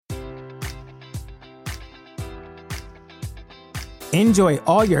Enjoy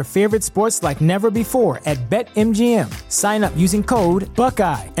all your favorite sports like never before at BetMGM. Sign up using code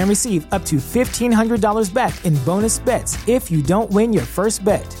Buckeye and receive up to $1,500 back in bonus bets if you don't win your first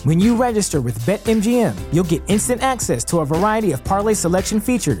bet. When you register with BetMGM, you'll get instant access to a variety of parlay selection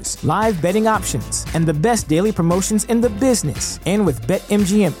features, live betting options, and the best daily promotions in the business. And with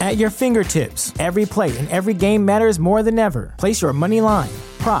BetMGM at your fingertips, every play and every game matters more than ever. Place your money line,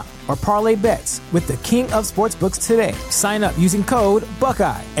 prop, or parlay bets with the king of sportsbooks today. Sign up using code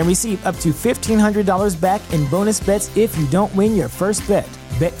Buckeye and receive up to $1,500 back in bonus bets if you don't win your first bet.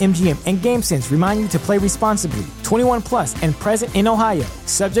 BetMGM and GameSense remind you to play responsibly. 21 plus and present in Ohio,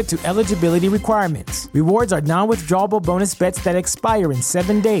 subject to eligibility requirements. Rewards are non-withdrawable bonus bets that expire in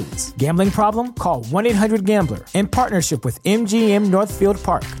 7 days. Gambling problem? Call 1-800-GAMBLER. In partnership with MGM Northfield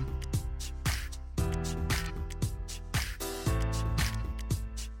Park.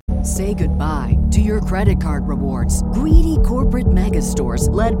 Say goodbye to your credit card rewards. Greedy corporate mega stores,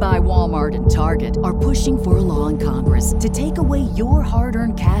 led by Walmart and Target, are pushing for a law in Congress to take away your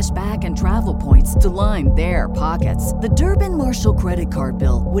hard-earned cash back and travel points to line their pockets. The Durbin-Marshall credit card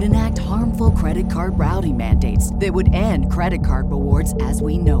bill would enact harmful credit card routing mandates that would end credit card rewards as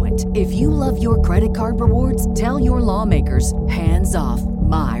we know it. If you love your credit card rewards, tell your lawmakers, hands off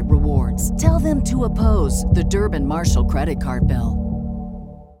my rewards. Tell them to oppose the Durbin-Marshall credit card bill.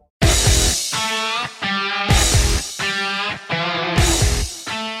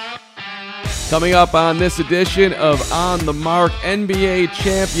 Coming up on this edition of On the Mark, NBA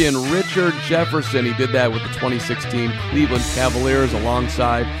champion Richard Jefferson. He did that with the 2016 Cleveland Cavaliers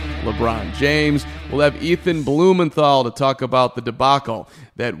alongside LeBron James. We'll have Ethan Blumenthal to talk about the debacle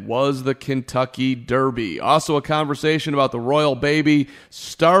that was the Kentucky Derby. Also a conversation about the royal baby,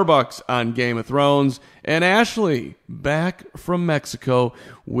 Starbucks on Game of Thrones, and Ashley back from Mexico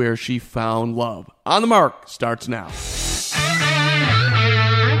where she found love. On the Mark starts now.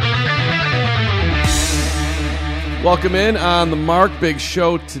 Welcome in on the Mark. Big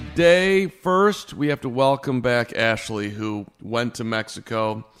show today. First, we have to welcome back Ashley, who went to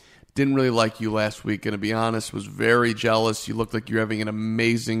Mexico. Didn't really like you last week, and to be honest, was very jealous. You looked like you were having an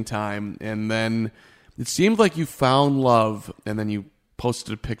amazing time, and then it seemed like you found love, and then you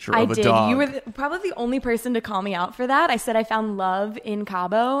posted a picture of a dog. You were probably the only person to call me out for that. I said I found love in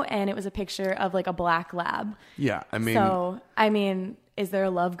Cabo, and it was a picture of like a black lab. Yeah, is there a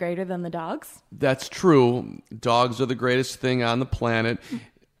love greater than the dogs? That's true. Dogs are the greatest thing on the planet.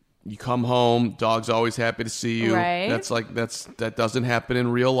 You come home, dog's always happy to see you. Right. That doesn't happen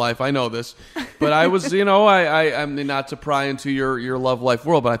in real life. I know this, but I was, I'm not to pry into your love life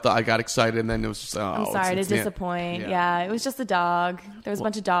world, but I thought I got excited, and then it was just, I'm sorry to disappoint. Yeah, it was just a dog. There was a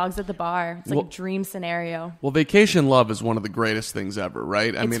bunch of dogs at the bar. It's like a dream scenario. Well, vacation love is one of the greatest things ever,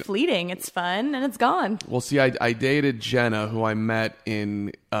 right? It's fleeting. It's fun, and it's gone. Well, see, I dated Jenna, who I met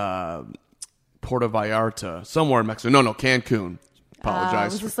in Puerto Vallarta, somewhere in Mexico. No, Cancun.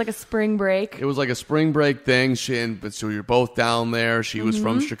 Apologize. Was this like a spring break? It was like a spring break thing. So you're both down there. She was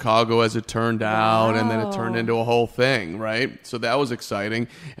from Chicago, as it turned out, and then it turned into a whole thing, right? So that was exciting.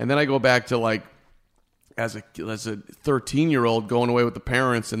 And then I go back to like as a 13-year-old going away with the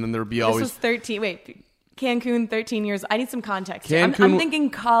parents, and then there'd be always. This was 13. Wait. Cancun, 13 years. I need some context. I'm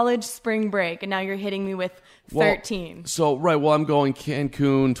thinking college spring break, and now you're hitting me with 13. I'm going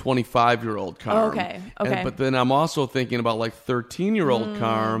Cancun, 25-year-old Carm. Oh, okay. But then I'm also thinking about like 13-year-old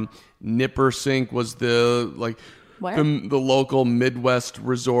Carm. Nippersink was the local Midwest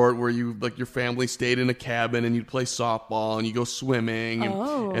resort where you your family stayed in a cabin and you'd play softball and you go swimming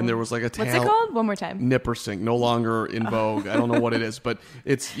and there was like a What's it called? One more time. Nippersink, no longer in vogue. I don't know what it is, but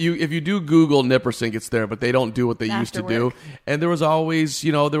it's if you do Google Nippersink, it's there, but they don't do what they used to do. And there was always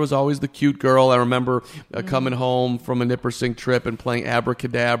the cute girl. I remember coming home from a Nippersink trip and playing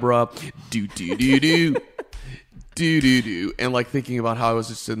Abracadabra, do do do do. And like thinking about how I was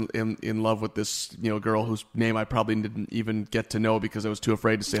just in love with this girl whose name I probably didn't even get to know because I was too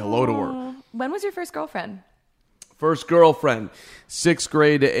afraid to say hello to her. When was your first girlfriend? First girlfriend, 6th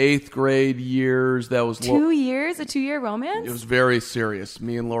grade to 8th grade years. That was 2 years, a 2-year romance. It was very serious.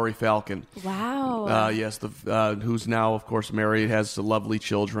 Me and Lori Falcon. Wow. Yes, who's now of course married, has lovely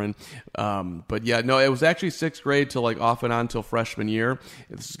children. But yeah, no, it was actually 6th grade till like off and on till freshman year.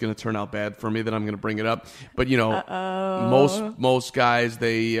 This is going to turn out bad for me that I'm going to bring it up. But most guys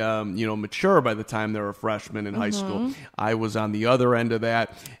they mature by the time they're a freshman in high school. I was on the other end of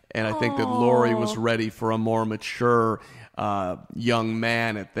that. And I think that Lori was ready for a more mature young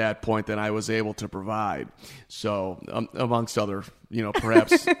man at that point than I was able to provide. So, amongst other,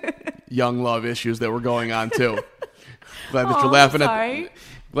 perhaps young love issues that were going on too. Glad that you're laughing at.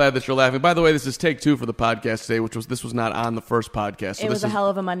 Glad that you're laughing. By the way, this is take 2 for the podcast today, this was not on the first podcast. So it was a hell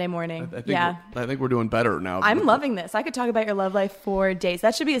of a Monday morning. I think we're doing better now. I'm loving this. I could talk about your love life for days.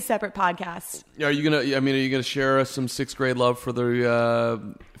 That should be a separate podcast. Are you gonna share some 6th grade love for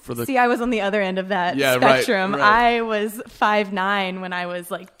the? See, I was on the other end of that spectrum. Right. I was 5'9" when I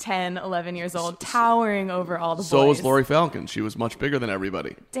was like 10, 11 years old, towering over all the boys. So was Lori Falcon. She was much bigger than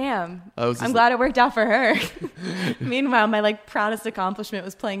everybody. Damn. I'm glad it worked out for her. Meanwhile, my like proudest accomplishment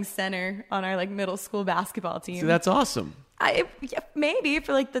was playing center on our like middle school basketball team. See, that's awesome. Maybe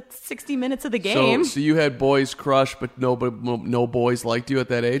for like the 60 minutes of the game. So you had boys crush, but no boys liked you at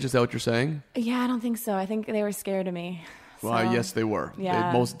that age? Is that what you're saying? Yeah, I don't think so. I think they were scared of me. Well, yes, they were.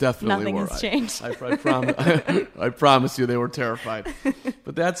 Yeah, they most definitely were. Nothing has changed. I promise you they were terrified.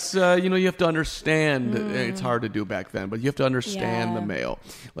 But that's, you have to understand. It's hard to do back then, but you have to understand the male.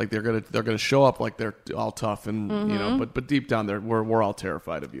 Like they're gonna show up like they're all tough and, but deep down we're all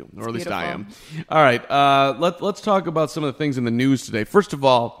terrified of you. Or at least I am. All right, let's talk about some of the things in the news today. First of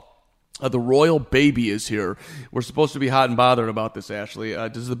all, the royal baby is here. We're supposed to be hot and bothered about this, Ashley.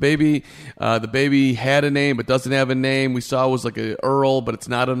 Does the baby had a name but doesn't have a name? We saw it was like an Earl, but it's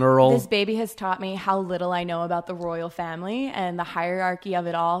not an Earl. This baby has taught me how little I know about the royal family and the hierarchy of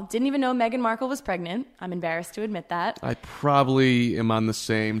it all. Didn't even know Meghan Markle was pregnant. I'm embarrassed to admit that. I probably am on the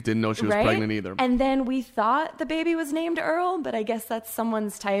same. Didn't know she was pregnant either. And then we thought the baby was named Earl, but I guess that's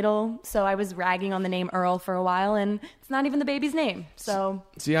someone's title. So I was ragging on the name Earl for a while, and it's not even the baby's name. So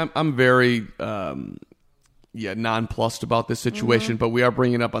see, I'm very nonplussed about this situation, but we are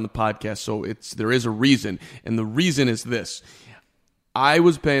bringing it up on the podcast, so there is a reason, and the reason is this. I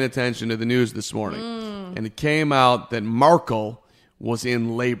was paying attention to the news this morning, and it came out that Markle was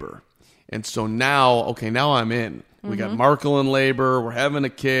in labor, and so now I'm in. We got Markle in labor. We're having a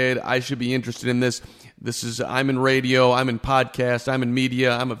kid. I should be interested in this. I'm in radio, I'm in podcast, I'm in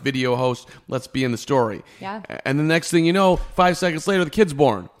media, I'm a video host. Let's be in the story. Yeah. And the next thing you know, 5 seconds later, the kid's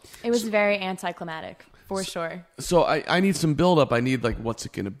born. It was very anticlimactic, for sure. So I need some build-up. I need, like, what's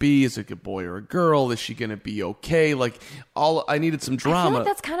it going to be? Is it a boy or a girl? Is she going to be okay? Like, I needed some drama. I feel like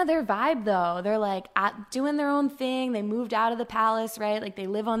that's kind of their vibe, though. They're, like, doing their own thing. They moved out of the palace, right? Like, they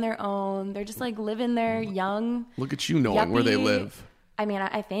live on their own. They're just, like, living their young... Look at you knowing where they live. I mean,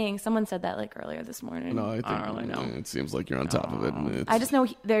 I think someone said that like earlier this morning. No, I don't really know. It seems like you're on top of it. I just know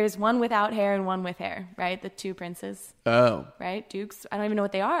there's one without hair and one with hair, right? The two princes. Oh. Right? Dukes. I don't even know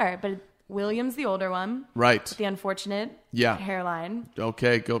what they are, but William's the older one. Right. The unfortunate hairline.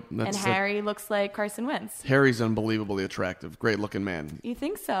 Okay, go. And Harry looks like Carson Wentz. Harry's unbelievably attractive. Great looking man. You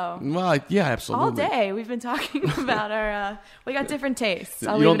think so? Well, yeah, absolutely. All day we've been talking about our, we got different tastes. You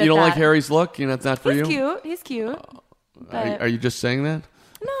don't like Harry's look? That's not for you? He's cute. Are you just saying that?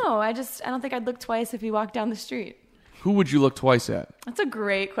 No, I don't think I'd look twice if he walked down the street. Who would you look twice at? That's a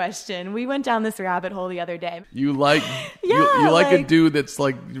great question. We went down this rabbit hole the other day. You like you like a dude that's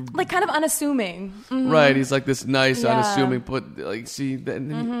like kind of unassuming. Mm-hmm. Right, he's like this nice, unassuming, but like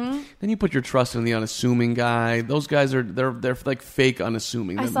then you put your trust in the unassuming guy. Those guys they're like fake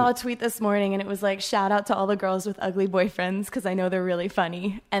unassuming. I saw a tweet this morning and it was like, shout out to all the girls with ugly boyfriends because I know they're really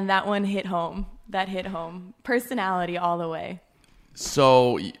funny. And that one hit home. That hit home. Personality all the way.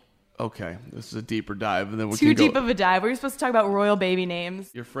 So, okay, this is a deeper dive, and then we too deep of a dive. We were supposed to talk about royal baby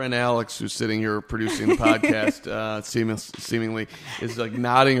names. Your friend Alex, who's sitting here producing the podcast, seemingly is like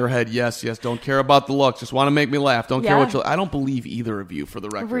nodding her head. Yes, don't care about the looks. Just want to make me laugh. Don't care what you. I don't believe either of you, for the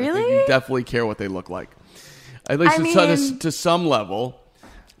record. Really? I think you definitely care what they look like, at least to some level.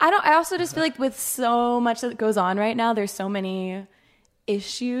 I also just feel like with so much that goes on right now, there's so many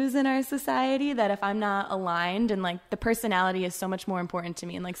issues in our society that if I'm not aligned, and like the personality is so much more important to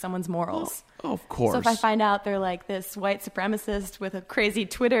me, and like someone's morals. Oh, of course. So if I find out they're like this white supremacist with a crazy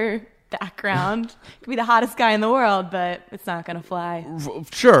Twitter background, could be the hottest guy in the world, but it's not going to fly.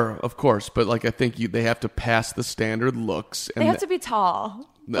 Sure, of course, but like I think they have to pass the standard looks. And they have to be tall.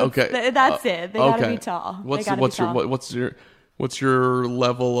 Okay, that's it. They got to be tall. What's your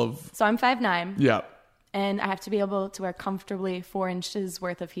level of? So I'm 5'9". Yeah. And I have to be able to wear comfortably 4 inches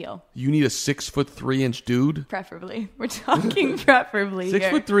worth of heel. You need a 6'3" dude? Preferably. We're talking preferably.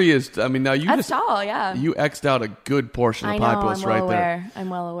 6'3" is, I mean, now you That's tall, yeah. You X'd out a good portion of the populace right there. I'm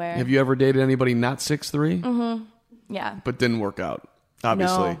well aware. Have you ever dated anybody not 6'3"? Mm-hmm. Yeah. But didn't work out,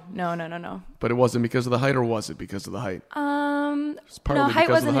 obviously. No. But it wasn't because of the height, or was it because of the height? Height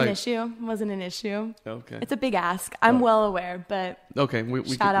wasn't an issue. Wasn't an issue. Okay. It's a big ask. I'm well aware, but okay.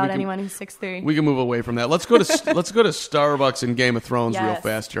 Shout out anyone who's 6'3". We can move away from that. Let's go to Starbucks and Game of Thrones real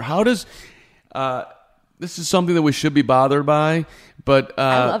fast here. How does this is something that we should be bothered by, but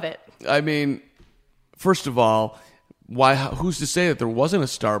I love it. I mean, first of all, Who's to say that there wasn't a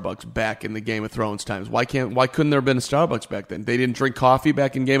Starbucks back in the Game of Thrones times? Why couldn't there have been a Starbucks back then? They didn't drink coffee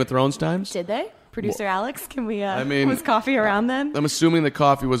back in Game of Thrones times? Did they? Producer Alex, can we? Was coffee around then? I'm assuming the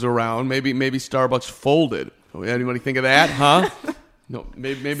coffee was around. Maybe Starbucks folded. Anybody think of that? Huh? No.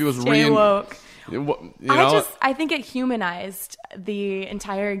 Maybe it was woke. You I think it humanized the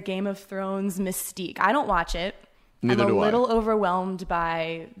entire Game of Thrones mystique. I don't watch it. Neither I'm do a I. little overwhelmed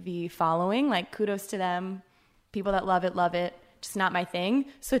by the following. Like, kudos to them. People that love it. Just not my thing.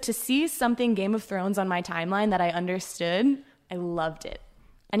 So to see something Game of Thrones on my timeline that I understood, I loved it.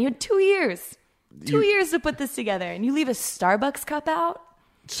 And you had 2 years. 2 years to put this together. And you leave a Starbucks cup out?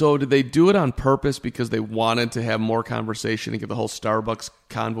 So did they do it on purpose because they wanted to have more conversation and get the whole Starbucks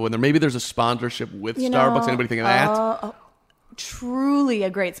convo in there? Maybe there's a sponsorship with Starbucks. Anybody think of that? Truly a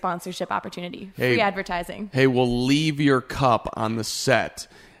great sponsorship opportunity. Free advertising. Hey, we'll leave your cup on the set,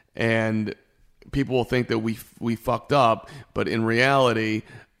 and people will think that we fucked up, but in reality,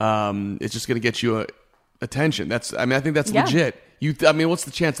 it's just going to get you attention. I think that's legit. What's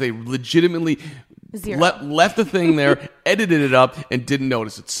the chance they legitimately left the thing there, edited it up, and didn't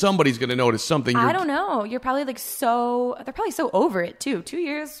notice it? Somebody's going to notice something. I don't know. You're probably they're probably so over it too. 2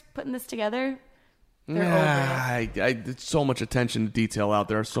 years putting this together. They're over it. There's so much attention to detail out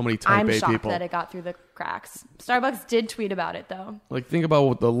there. So many type A people. I'm shocked that it got through the cracks. Starbucks did tweet about it though. Like, think about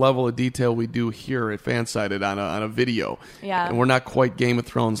what the level of detail we do here at Fansided on a video. Yeah. And we're not quite Game of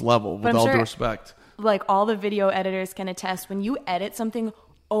Thrones level, with all due respect. Like, all the video editors can attest, when you edit something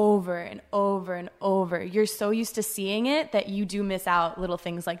over and over and over, you're so used to seeing it that you do miss out little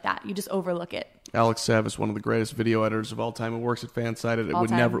things like that. You just overlook it. Alex Sav is one of the greatest video editors of all time. Who works at Fansided.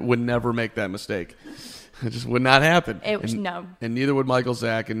 It would never make that mistake. It just would not happen. No. And neither would Michael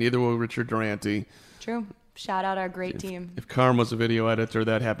Zach, and neither would Richard Durante. True. Shout out our great team. If Carm was a video editor,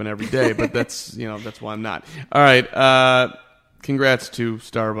 that happened every day. But that's why I'm not. All right. Congrats to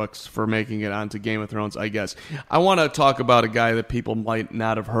Starbucks for making it onto Game of Thrones, I guess. I want to talk about a guy that people might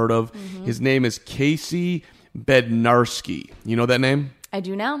not have heard of. Mm-hmm. His name is Casey Bednarski. You know that name? I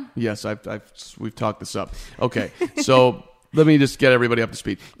do now. Yes, we've talked this up. Okay, so let me just get everybody up to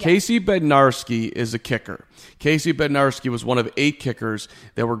speed. Yeah. Casey Bednarski is a kicker. Casey Bednarski was one of 8 kickers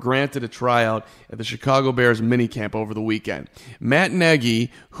that were granted a tryout at the Chicago Bears minicamp over the weekend. Matt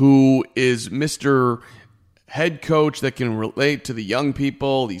Nagy, who is Mr. head coach that can relate to the young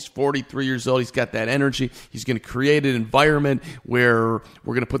people. He's 43 years old. He's got that energy. He's going to create an environment where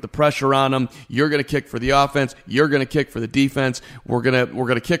we're going to put the pressure on him. You're going to kick for the offense. You're going to kick for the defense. We're going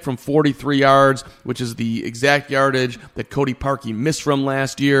to kick from 43 yards, which is the exact yardage that Cody Parkey missed from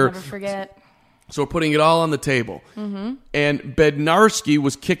last year. Never forget. So we're putting it all on the table. Mm-hmm. And Bednarski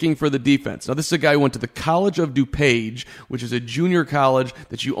was kicking for the defense. Now, this is a guy who went to the College of DuPage, which is a junior college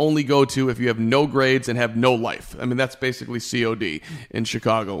that you only go to if you have no grades and have no life. I mean, that's basically COD in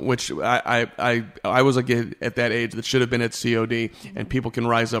Chicago, which I was a kid at that age that should have been at COD, and people can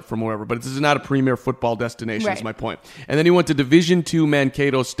rise up from wherever. But this is not a premier football destination, is my point. And then he went to Division II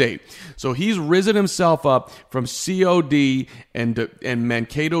Mankato State. So he's risen himself up from COD and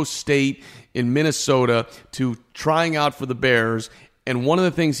Mankato State in Minnesota to trying out for the Bears. And one of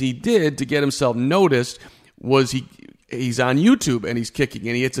the things he did to get himself noticed was he's on YouTube and he's kicking,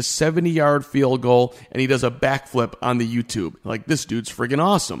 and he hits a 70-yard field goal, and he does a backflip on the YouTube. Like, this dude's friggin'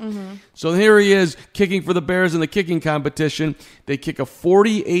 awesome. Mm-hmm. So here he is kicking for the Bears in the kicking competition. They kick a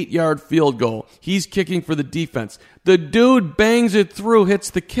 48-yard field goal. He's kicking for the defense. The dude bangs it through,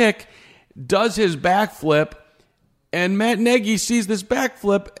 hits the kick, does his backflip, and Matt Nagy sees this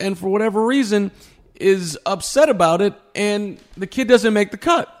backflip and for whatever reason is upset about it, and the kid doesn't make the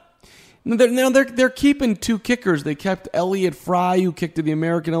cut. Now they're keeping 2 kickers. They kept Elliott Fry, who kicked to the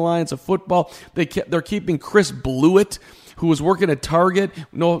American Alliance of Football. They're keeping Chris Blewett, who was working at Target.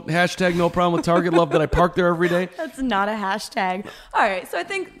 No problem with Target. Love that I park there every day. That's not a hashtag. All right, so I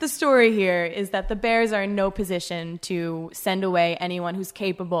think the story here is that the Bears are in no position to send away anyone who's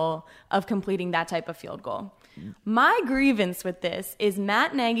capable of completing that type of field goal. My grievance with this is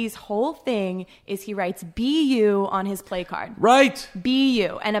Matt Nagy's whole thing is he writes BU on his play card. Right.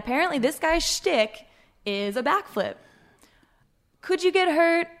 BU. And apparently this guy's shtick is a backflip. Could you get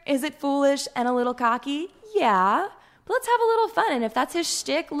hurt? Is it foolish and a little cocky? Yeah. But let's have a little fun. And if that's his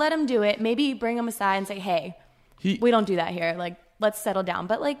shtick, let him do it. Maybe bring him aside and say, hey, we don't do that here. Like, let's settle down.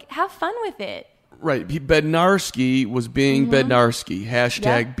 But, like, have fun with it. Right. Bednarski was being Bednarski.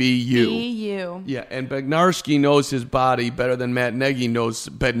 Hashtag BU. BU. Yeah, and Bednarski knows his body better than Matt Nagy knows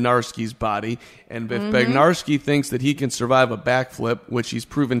Bednarski's body. And if Bednarski thinks that he can survive a backflip, which he's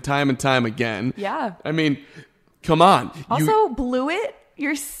proven time and time again. Yeah. I mean, come on. Also, Blewett,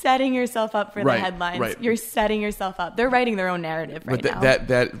 You're setting yourself up for the headlines. Right. You're setting yourself up. They're writing their own narrative right now.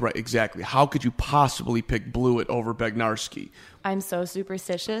 Right, exactly. How could you possibly pick Blewett over Bednarski? I'm so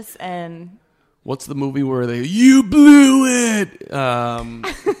superstitious, and what's the movie where you blew it?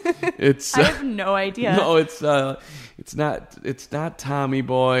 It's I have no idea. No, it's not Tommy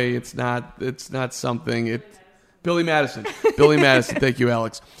Boy. It's not something. Billy Madison. Billy Madison. Thank you,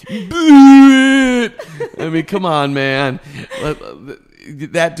 Alex. Blew it. I mean, come on, man.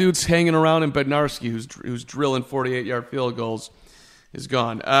 That dude's hanging around in Bednarski, who's drilling 48-yard field goals, is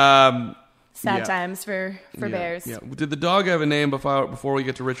gone. Sad times for Bears. Yeah. Did the dog have a name before we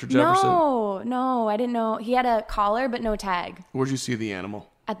get to Richard Jefferson? No, I didn't know. He had a collar but no tag. Where'd you see the animal?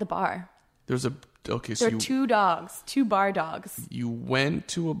 At the bar. There are two dogs, two bar dogs. You went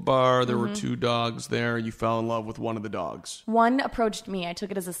to a bar. There were two dogs there. You fell in love with one of the dogs. One approached me. I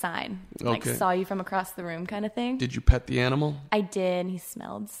took it as a sign. Like, Okay. saw you from across the room kind of thing. Did you pet the animal? I did. He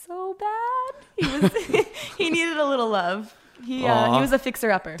smelled so bad. He needed a little love. He was a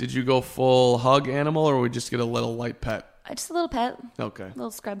fixer-upper. Did you go full hug animal, or we just get a little light pet? Just a little pet. Okay. A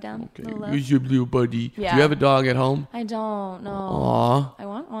little scrub down. Okay. Little love. Who's your blue buddy? Yeah. Do you have a dog at home? I don't know. Aw. I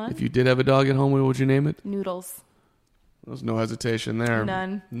want one. If you did have a dog at home, what would you name it? Noodles. There's no hesitation there.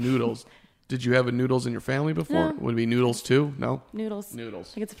 None. Noodles. Did you have a Noodles in your family before? No. Would it be Noodles too? No? Noodles. Noodles.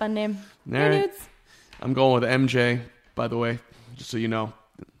 I think it's a fun name. All Hey, right. Nudes. I'm going with MJ, by the way, just so you know,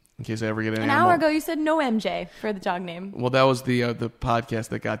 in case I ever get an An animal. hour ago, you said no MJ for the dog name. Well, that was the podcast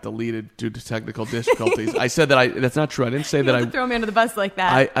that got deleted due to technical difficulties. I said that that's not true. I didn't say You that have to throw me under the bus like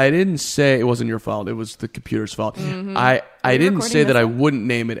that. I didn't say it wasn't your fault. It was the computer's fault. Mm-hmm. I didn't recording say that this I one? wouldn't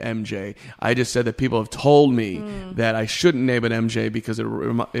name it MJ. I just said that people have told me that I shouldn't name it MJ because it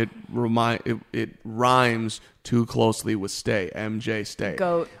rhymes too closely with stay. MJ stay.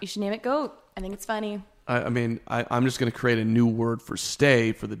 Goat. You should name it Goat. I think it's funny. I'm just going to create a new word for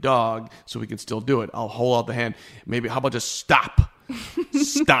stay for the dog so we can still do it. I'll hold out the hand. Maybe, how about just stop?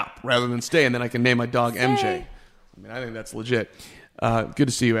 Stop rather than stay, and then I can name my dog MJ. I mean, I think that's legit. Good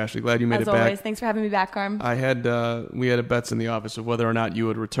to see you, Ashley. Glad you made As it back. always, thanks for having me back, Carm. We had a bets in the office of whether or not you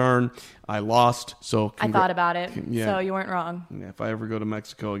would return. I lost, so I thought about it, Yeah. so you weren't wrong. Yeah, if I ever go to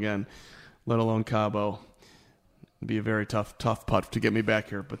Mexico again, let alone Cabo, it'd be a very tough putt to get me back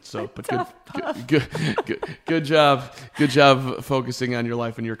here. But good job focusing on your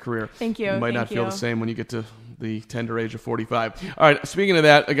life and your career. Thank you. You might not Thank feel you. the same when you get to the tender age of 45. All right, speaking of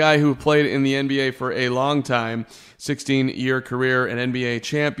that, a guy who played in the NBA for a long time, 16-year career, an NBA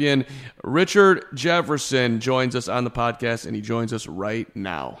champion, Richard Jefferson joins us on the podcast, and he joins us right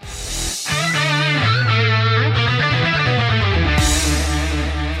now.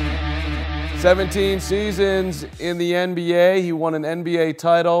 "17 seasons in the NBA. He won an NBA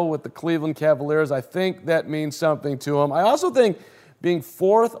title with the Cleveland Cavaliers. I think that means something to him. I also think being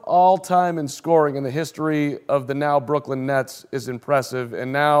fourth all-time in scoring in the history of the now Brooklyn Nets is impressive,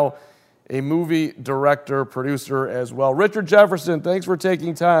 and now a movie director, producer as well. Richard Jefferson, thanks for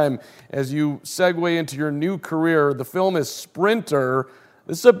taking time as you segue into your new career. The film is Sprinter.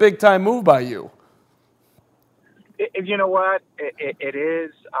 This is a big-time move by you. You know what? It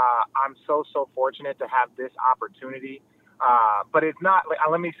is. I'm so fortunate to have this opportunity. But it's not,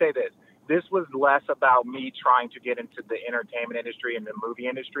 let me say this. This was less about me trying to get into the entertainment industry and the movie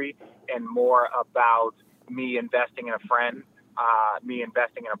industry, and more about me investing in a friend, me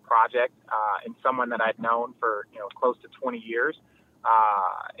investing in a project, and someone that I'd known for close to 20 years.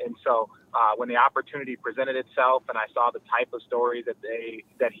 And so when the opportunity presented itself, and I saw the type of stories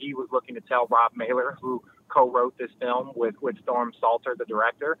that he was looking to tell, Rob Mailer, who co-wrote this film with Storm Salter, the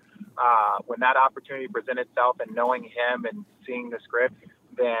director, when that opportunity presented itself, and knowing him and seeing the script,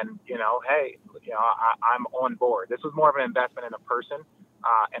 then I'm on board. This was more of an investment in a person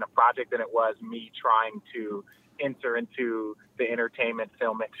and a project than it was me trying to enter into the entertainment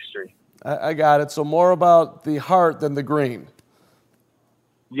film industry. I got it. So more about the heart than the green.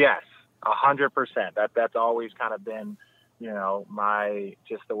 Yes, 100%. That's always kind of been,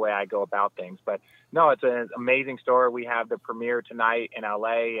 just the way I go about things. But no, it's an amazing story. We have the premiere tonight in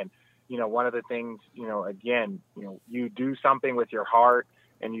LA, and one of the things, you do something with your heart,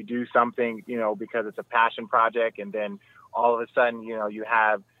 and you do something, because it's a passion project, and then all of a sudden, you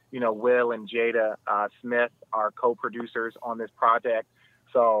have, Will and Jada Smith are co-producers on this project.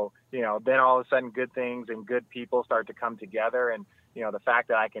 So, then all of a sudden good things and good people start to come together. And, the fact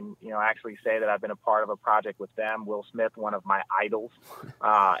that I can, actually say that I've been a part of a project with them, Will Smith, one of my idols,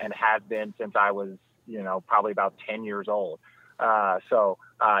 and has been since I was, probably about 10 years old.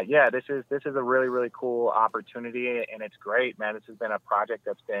 This is a really, really cool opportunity, and it's great, man. This has been a project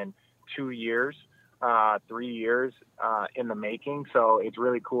that's been 2 years 3 years in the making. So it's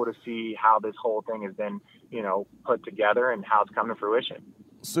really cool to see how this whole thing has been, put together and how it's come to fruition.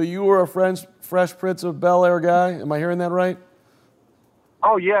 So you were a Fresh Prince of Bel-Air guy. Am I hearing that right?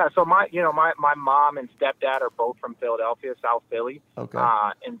 Oh yeah. So my mom and stepdad are both from Philadelphia, South Philly. Okay.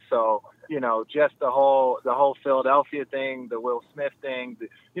 And so, just the whole Philadelphia thing, the Will Smith thing,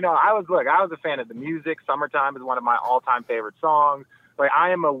 I was a fan of the music. Summertime is one of my all-time favorite songs. Like,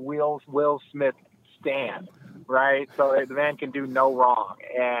 I am a Will Smith stan, right? So the man can do no wrong.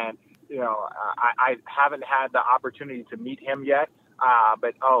 And, I haven't had the opportunity to meet him yet.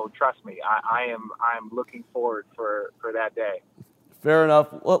 But trust me, I'm looking forward for that day. Fair enough.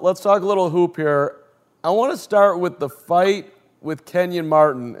 Let's talk a little hoop here. I want to start with the fight with Kenyon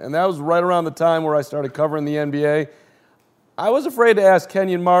Martin, and that was right around the time where I started covering the NBA. I was afraid to ask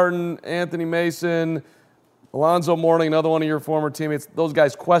Kenyon Martin, Anthony Mason, Alonzo Mourning, another one of your former teammates, those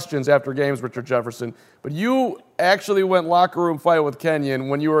guys questions after games, Richard Jefferson. But you actually went locker room fight with Kenyon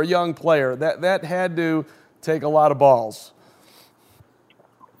when you were a young player. That had to take a lot of balls.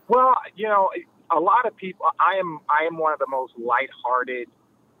 Well, a lot of people, I am one of the most lighthearted,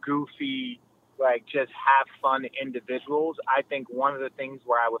 goofy, just have fun individuals. I think one of the things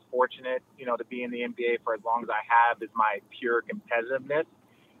where I was fortunate, to be in the NBA for as long as I have is my pure competitiveness.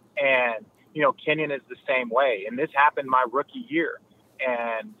 And, Kenyon is the same way. And this happened my rookie year.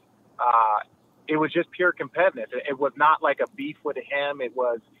 And it was just pure competitiveness. It was not like a beef with him. It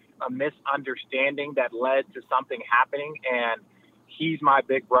was a misunderstanding that led to something happening. And he's my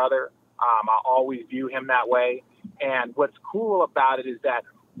big brother. I always view him that way. And what's cool about it is that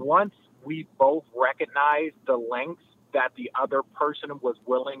once we both recognized the lengths that the other person was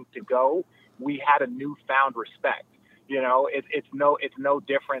willing to go, we had a newfound respect. It's no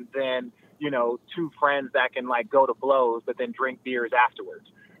different than, two friends that can go to blows, but then drink beers afterwards.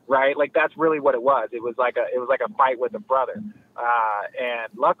 Right? That's really what it was. It was like a fight with a brother. And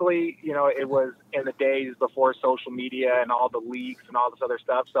luckily, it was in the days before social media and all the leaks and all this other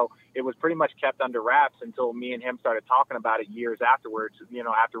stuff. So it was pretty much kept under wraps until me and him started talking about it years afterwards,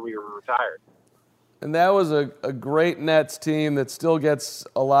 after we were retired. And that was a great Nets team that still gets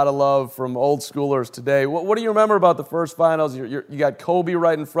a lot of love from old schoolers today. What do you remember about the first finals? You got Kobe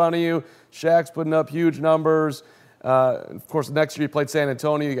right in front of you. Shaq's putting up huge numbers. Of course, the next year you played San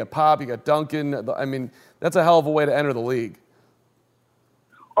Antonio. You got Pop, you got Duncan. I mean, that's a hell of a way to enter the league.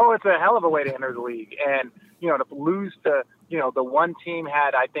 Oh, it's a hell of a way to enter the league. And, to lose to, the one team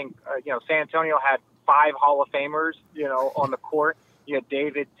had, I think, San Antonio had 5 Hall of Famers, on the court. You had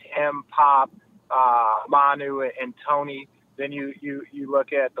David, Tim, Pop, Manu, and Tony. Then you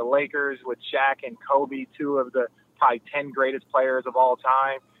look at the Lakers with Shaq and Kobe, 2 of the probably 10 greatest players of all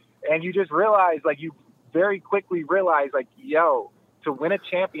time. And you just realize, you very quickly realize, to win a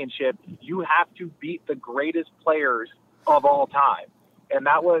championship, you have to beat the greatest players of all time. And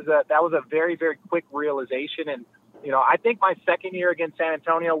that was a very, very quick realization. And, I think my second year against San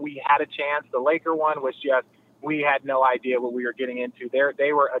Antonio, we had a chance. The Laker one was just, we had no idea what we were getting into.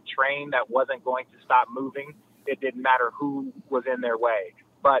 They were a train that wasn't going to stop moving. It didn't matter who was in their way.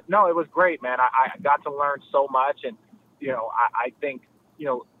 But no, it was great, man. I got to learn so much. And, I think,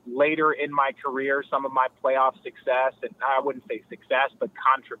 later in my career, some of my playoff success, and I wouldn't say success, but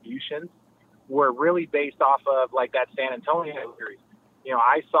contributions, were really based off of that San Antonio series.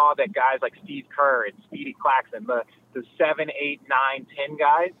 I saw that guys like Steve Kerr and Speedy Claxton, the 7, 8, 9, 10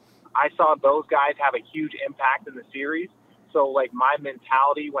 guys, I saw those guys have a huge impact in the series. So my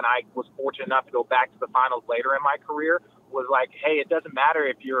mentality when I was fortunate enough to go back to the finals later in my career was hey, it doesn't matter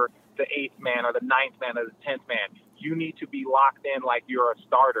if you're the 8th man or the 9th man or the 10th man. You need to be locked in like you're a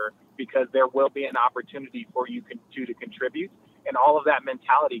starter, because there will be an opportunity for you to contribute. And all of that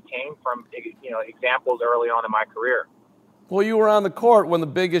mentality came from, examples early on in my career. Well, you were on the court when the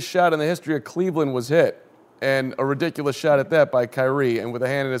biggest shot in the history of Cleveland was hit, and a ridiculous shot at that by Kyrie, and with a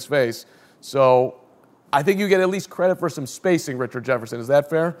hand in his face. So I think you get at least credit for some spacing, Richard Jefferson. Is that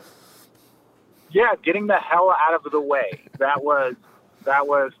fair? Yeah, getting the hell out of the way. That was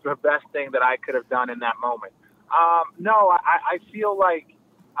the best thing that I could have done in that moment. No, I feel like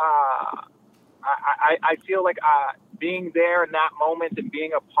I feel like being there in that moment and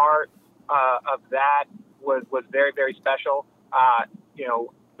being a part of that was very, very special.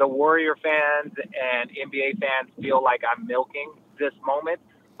 The Warrior fans and NBA fans feel like I'm milking this moment.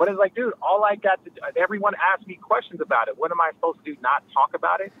 But it's dude, all I got to do, everyone asked me questions about it. What am I supposed to do? Not talk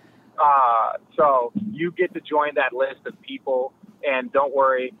about it? So you get to join that list of people, and don't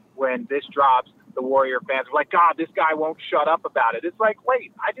worry, when this drops, the Warrior fans are God, this guy won't shut up about it. It's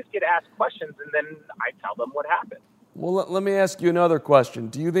wait, I just get asked questions, and then I tell them what happened. Well, let me ask you another question.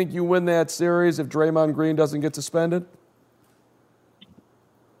 Do you think you win that series if Draymond Green doesn't get suspended?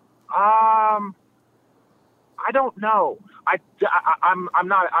 I don't know. I'm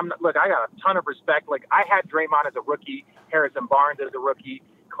not. Look, I got a ton of respect. Like, I had Draymond as a rookie, Harrison Barnes as a rookie,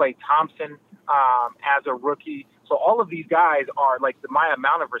 Klay Thompson as a rookie. So all of these guys are like, my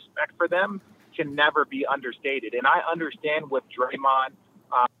amount of respect for them can never be understated. And I understand with Draymond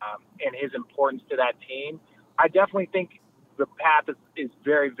and his importance to that team. I definitely think the path is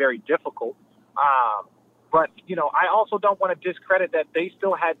very, very difficult. But, I also don't want to discredit that they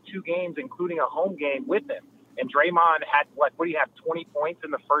still had 2 games, including a home game with him. And Draymond had, what do you have, 20 points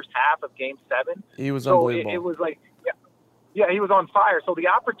in the first half of Game 7? He was unbelievable. So it was like, yeah, he was on fire. So the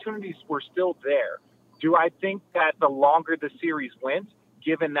opportunities were still there. Do I think that the longer the series went,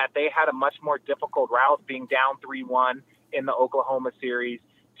 given that they had a much more difficult route, being down 3-1 in the Oklahoma series,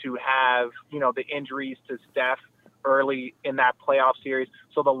 to have, the injuries to Steph early in that playoff series.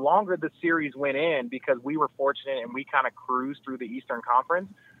 So the longer the series went in, because we were fortunate and we kind of cruised through the Eastern Conference,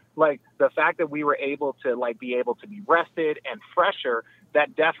 like the fact that we were able to be rested and fresher,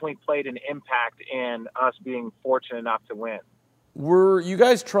 that definitely played an impact in us being fortunate enough to win. Were you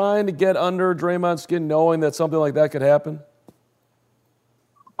guys trying to get under Draymond's skin knowing that something like that could happen?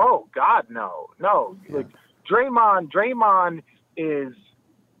 Oh God, no. Yeah. Like Draymond is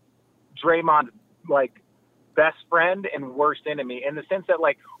Draymond's like best friend and worst enemy, in the sense that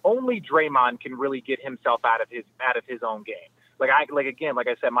like only Draymond can really get himself out of his own game. Like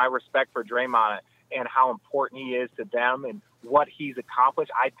I said, my respect for Draymond and how important he is to them and what he's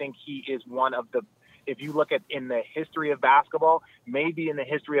accomplished. I think he is one of the, if you look at in the history of basketball, maybe in the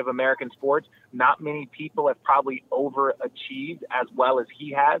history of American sports, not many people have probably overachieved as well as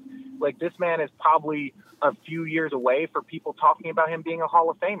he has. Like, this man is probably a few years away for people talking about him being a Hall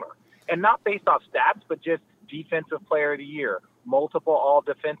of Famer. And not based off stats, but just Defensive Player of the Year, multiple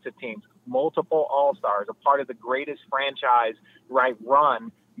all-defensive teams, multiple all-stars, a part of the greatest franchise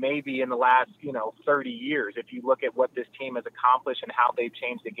run maybe in the last 30 years, if you look at what this team has accomplished and how they've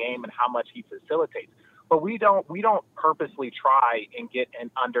changed the game and how much he facilitates. But we don't purposely try and get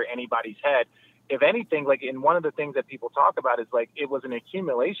under anybody's head. If anything, like, in one of the things that people talk about is like it was an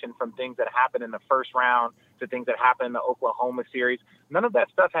accumulation from things that happened in the first round to things that happened in the Oklahoma series. None of that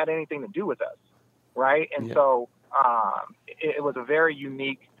stuff had anything to do with us, right? And so it was a very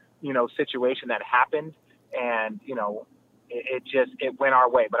unique, situation that happened, and it went our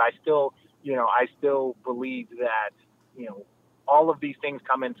way. But I still believe that all of these things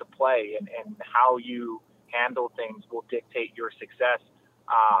come into play, and how you handle things will dictate your success,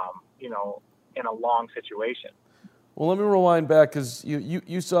 in a long situation. Well, let me rewind back, because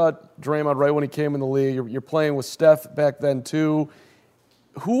you saw Draymond right when he came in the league. You're playing with Steph back then too.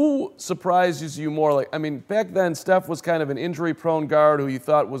 Who surprises you more? Like, I mean, back then Steph was kind of an injury-prone guard who you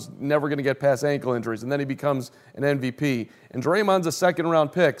thought was never going to get past ankle injuries, and then he becomes an MVP. And Draymond's a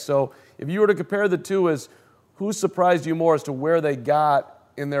second-round pick. So if you were to compare the two, as who surprised you more as to where they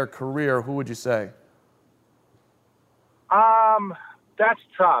got in their career, who would you say? That's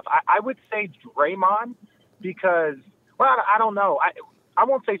tough. I would say Draymond, because, well, I don't know. I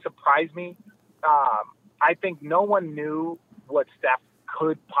won't say surprise me. I think no one knew what Steph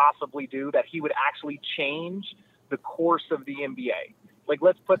could possibly do, that he would actually change the course of the NBA. Like,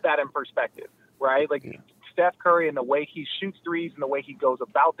 let's put that in perspective, right? Like, Steph Curry and the way he shoots threes and the way he goes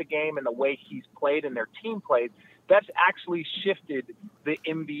about the game and the way he's played and their team played, that's actually shifted the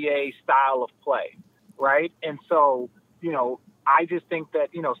NBA style of play, right? And so, I just think that,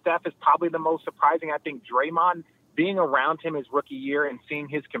 Steph is probably the most surprising. I think Draymond, being around him his rookie year and seeing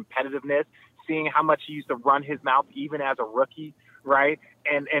his competitiveness, seeing how much he used to run his mouth even as a rookie, right?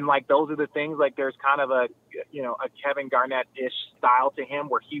 And like, those are the things, like, there's kind of a Kevin Garnett-ish style to him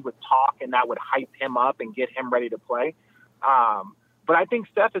where he would talk and that would hype him up and get him ready to play. But I think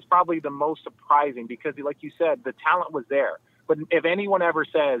Steph is probably the most surprising because, like you said, the talent was there. But if anyone ever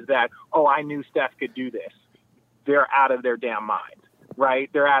says that, oh, I knew Steph could do this, they're out of their damn mind, right?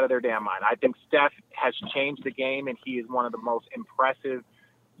 They're out of their damn mind. I think Steph has changed the game, and he is one of the most impressive,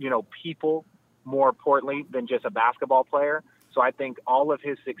 people, more importantly, than just a basketball player. So I think all of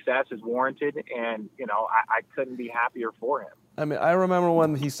his success is warranted, and, I couldn't be happier for him. I mean, I remember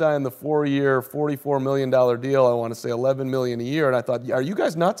when he signed the 4-year, $44 million deal, I want to say $11 million a year, and I thought, are you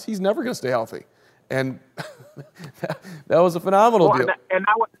guys nuts? He's never going to stay healthy. And that was a phenomenal deal. And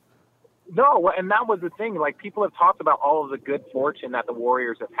that was the thing. Like, people have talked about all of the good fortune that the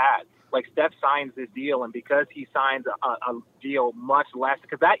Warriors have had. Like, Steph signs this deal, and because he signs a deal much less,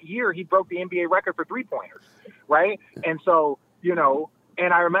 because that year he broke the NBA record for three-pointers, right? And so,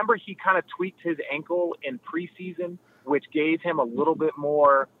 and I remember he kind of tweaked his ankle in preseason, which gave him a little bit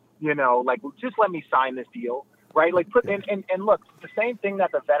more, like, just let me sign this deal, right? Like, and look, the same thing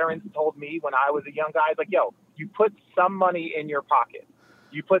that the veterans told me when I was a young guy is like, yo, you put some money in your pocket.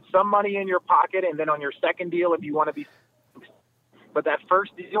 You put some money in your pocket, and then on your second deal, if you want to be, but that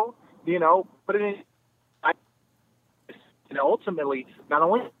first deal, put it in. And ultimately, not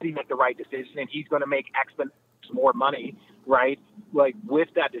only did he make the right decision, and he's going to make exponentially more money, right, like with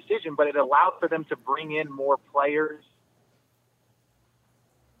that decision, but it allowed for them to bring in more players,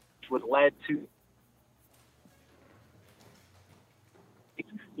 which led to,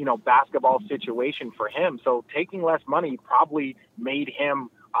 basketball situation for him. So taking less money probably made him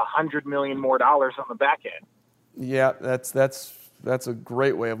 $100 million more on the back end. Yeah, that's a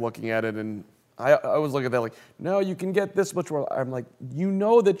great way of looking at it. And I always look at that like, no, you can get this much more. I'm like,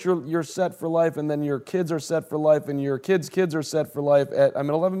 that you're set for life, and then your kids are set for life, and your kids' kids are set for life.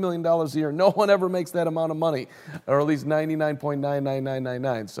 $11 million a year. No one ever makes that amount of money, or at least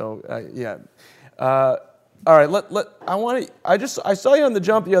 99.99999. So yeah. All right. I saw you on the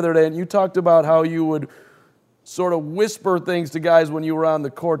Jump the other day, and you talked about how you would sort of whisper things to guys when you were on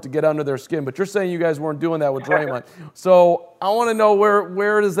the court to get under their skin, but you're saying you guys weren't doing that with Draymond. So I want to know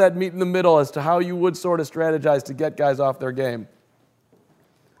where does that meet in the middle as to how you would sort of strategize to get guys off their game?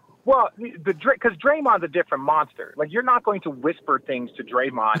 Well, because Draymond's a different monster. Like, you're not going to whisper things to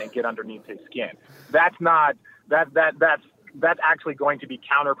Draymond and get underneath his skin. That's actually going to be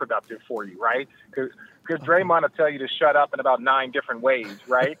counterproductive for you, right? Because Draymond will tell you to shut up in about 9 different ways,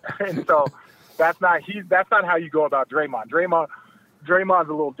 right? And so that's not how you go about Draymond. Draymond's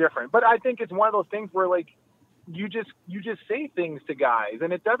a little different. But I think it's one of those things where, like, you just say things to guys,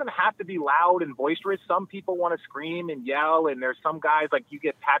 and it doesn't have to be loud and boisterous. Some people want to scream and yell, and there's some guys, like you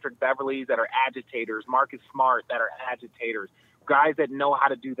get Patrick Beverleys that are agitators, Marcus Smart that are agitators, guys that know how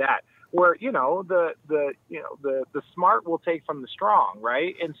to do that. Where the smart will take from the strong,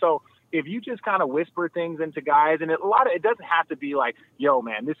 right? And so if you just kind of whisper things into guys, and it doesn't have to be like, yo,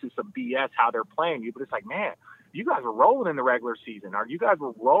 man, this is some BS how they're playing you, but it's like, man, you guys were rolling in the regular season, or you guys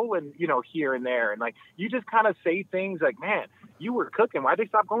were rolling, here and there. And like, you just kind of say things like, man, you were cooking. Why'd they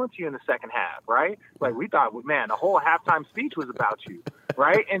stop going to you in the second half? Right. Like, we thought, man, the whole halftime speech was about you.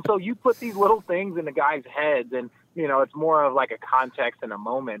 Right. And so you put these little things in the guys' heads, and, it's more of like a context and a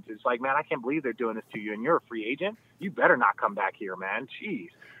moment. It's like, man, I can't believe they're doing this to you, and you're a free agent. You better not come back here, man.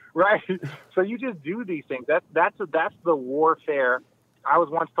 Jeez. Right. So you just do these things. That's the warfare. I was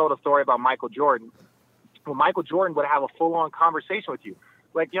once told a story about Michael Jordan. Well, Michael Jordan would have a full-on conversation with you.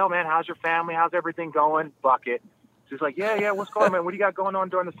 Like, yo, man, how's your family? How's everything going? Bucket. Just like, yeah, what's going on, man? What do you got going on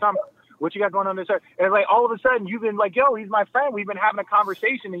during the summer? What you got going on this summer? And like, all of a sudden, you've been like, yo, he's my friend. We've been having a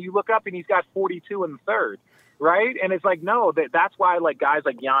conversation, and you look up, and he's got 42 in the third, right? And it's like, no, that's why, like, guys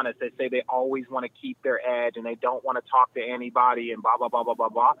like Giannis, they say they always want to keep their edge, and they don't want to talk to anybody, and blah, blah, blah, blah, blah,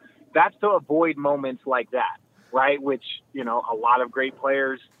 blah. That's to avoid moments like that. Right, which, a lot of great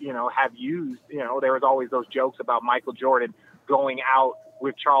players, have used. There was always those jokes about Michael Jordan going out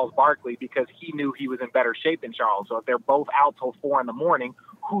with Charles Barkley because he knew he was in better shape than Charles. So if they're both out till 4 a.m,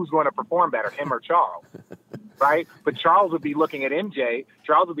 who's going to perform better, him or Charles? Right? But Charles would be looking at MJ.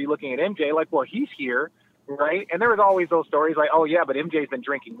 Charles would be looking at MJ like, well, he's here. Right. And there was always those stories like, oh, yeah, but MJ's been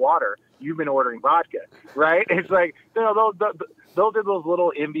drinking water. You've been ordering vodka. Right. It's like, those are those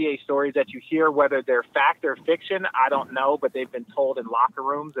little NBA stories that you hear, whether they're fact or fiction. I don't know, but they've been told in locker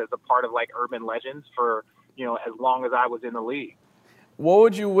rooms as a part of like urban legends for, as long as I was in the league. What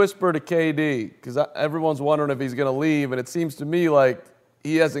would you whisper to KD? Because everyone's wondering if he's going to leave. And it seems to me like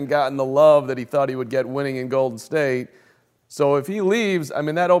he hasn't gotten the love that he thought he would get winning in Golden State. So if he leaves, I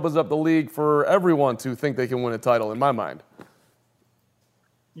mean, that opens up the league for everyone to think they can win a title, in my mind.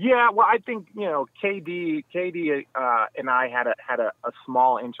 Yeah, well, I think, KD and I had a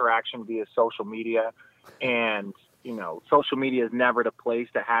small interaction via social media, and, social media is never the place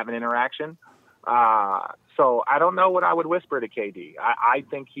to have an interaction. So I don't know what I would whisper to KD. I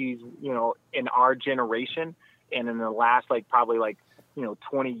think he's, in our generation and in the last, probably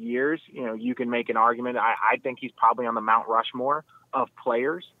 20 years, you can make an argument. I think he's probably on the Mount Rushmore of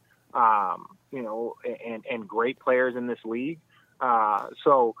players, and great players in this league.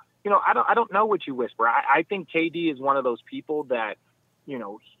 So, I don't know what you whisper. I think KD is one of those people that,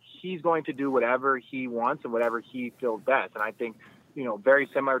 he's going to do whatever he wants and whatever he feels best. And I think, very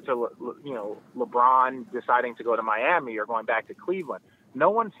similar to, LeBron deciding to go to Miami or going back to Cleveland.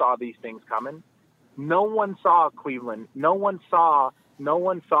 No one saw these things coming. No one saw Cleveland. No one saw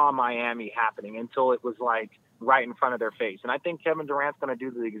Miami happening until it was like, right in front of their face. And I think Kevin Durant's going to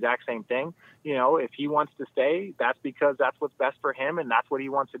do the exact same thing. You know, if he wants to stay, that's because that's what's best for him and that's what he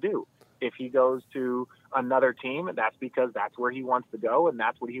wants to do. If he goes to another team, that's because that's where he wants to go and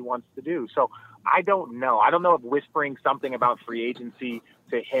that's what he wants to do. So I don't know. I don't know if whispering something about free agency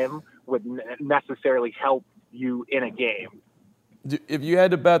to him would necessarily help you in a game. If you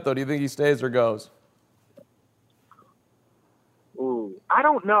had to bet, though, do you think he stays or goes? Ooh, I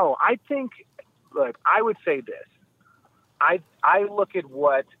don't know. I think, look, I would say this. I look at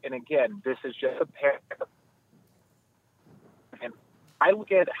what, and again, this is just a pair. And I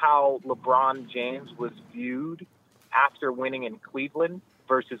look at how LeBron James was viewed after winning in Cleveland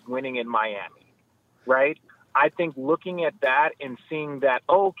versus winning in Miami, right? I think looking at that and seeing that,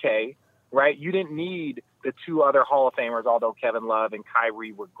 okay, right, you didn't need the two other Hall of Famers, although Kevin Love and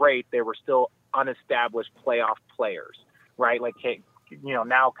Kyrie were great, they were still unestablished playoff players, right? Like, you know,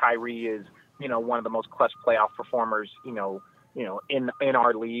 now Kyrie is, you know, one of the most clutch playoff performers, you know, in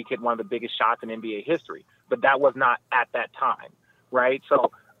our league, hit one of the biggest shots in NBA history. But that was not at that time, right?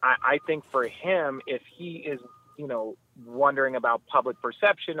 So I think for him, if he is, you know, wondering about public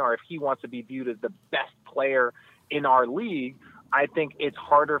perception or if he wants to be viewed as the best player in our league, I think it's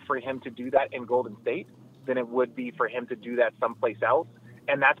harder for him to do that in Golden State than it would be for him to do that someplace else.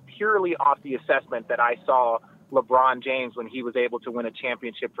 And that's purely off the assessment that I saw LeBron James when he was able to win a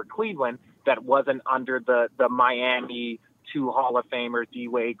championship for Cleveland that wasn't under the Miami two Hall of Famers,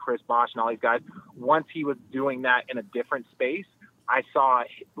 D-Wade, Chris Bosh, and all these guys. Once he was doing that in a different space, I saw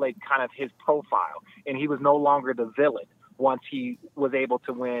like kind of his profile, and he was no longer the villain. Once he was able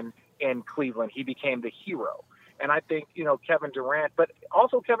to win in Cleveland, he became the hero. And I think, you know, Kevin Durant, but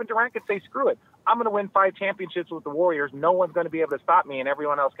also Kevin Durant could say, screw it. I'm going to win 5 championships with the Warriors. No one's going to be able to stop me, and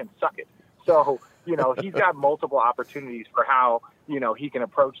everyone else can suck it. So, you know, he's got multiple opportunities for how, you know, he can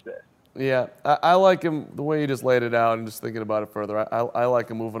approach this. Yeah, I like him the way he just laid it out and just thinking about it further. I like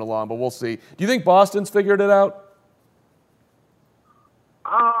him moving along, but we'll see. Do you think Boston's figured it out?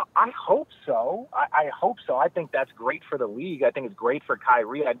 I hope so. I hope so. I think that's great for the league. I think it's great for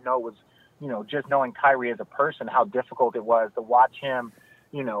Kyrie. I know it was, you know, just knowing Kyrie as a person, how difficult it was to watch him,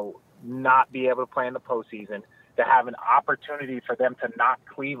 you know, not be able to play in the postseason, to have an opportunity for them to knock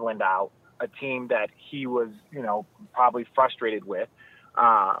Cleveland out, a team that he was, you know, probably frustrated with,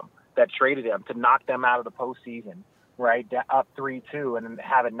 that traded him, to knock them out of the postseason, right, up 3-2, and then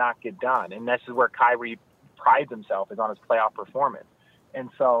have it not get done. And this is where Kyrie prides himself, is on his playoff performance. And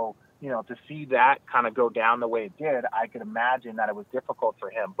so, you know, to see that kind of go down the way it did, I could imagine that it was difficult for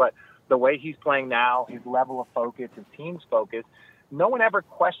him. But the way he's playing now, his level of focus, his team's focus, no one ever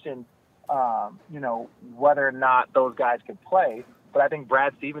questioned, you know, whether or not those guys could play. But I think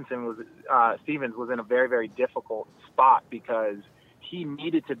Brad Stevens was in a very, very difficult spot because he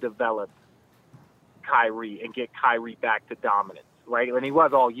needed to develop Kyrie and get Kyrie back to dominance, right? And he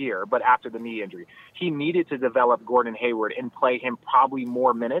was all year, but after the knee injury, he needed to develop Gordon Hayward and play him probably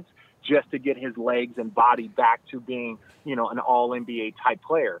more minutes just to get his legs and body back to being, you know, an all-NBA type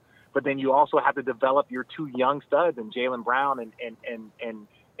player. But then you also have to develop your two young studs in Jaylen Brown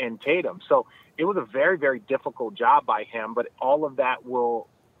and Tatum. So it was a very, very difficult job by him, but all of that will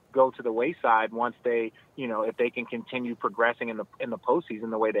go to the wayside once they, you know, if they can continue progressing in the postseason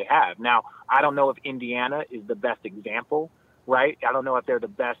the way they have. Now, I don't know if Indiana is the best example, right? I don't know if they're the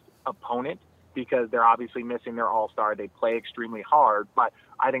best opponent because they're obviously missing their all-star. They play extremely hard, but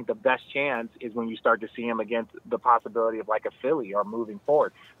I think the best chance is when you start to see them against the possibility of like a Philly or moving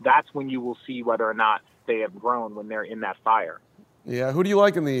forward. That's when you will see whether or not they have grown, when they're in that fire. Yeah, who do you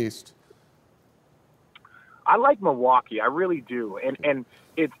like in the East? I like Milwaukee. I really do. And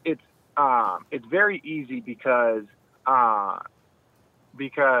it's very easy because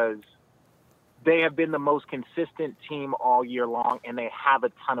they have been the most consistent team all year long, and they have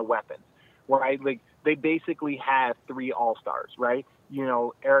a ton of weapons, right? Like, they basically have 3 all-stars, right? You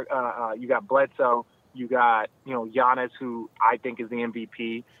know, Eric, you got Bledsoe, you got, you know, Giannis, who I think is the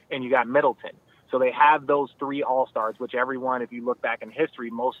MVP, and you got Middleton. So they have those 3 all-stars, which everyone, if you look back in history,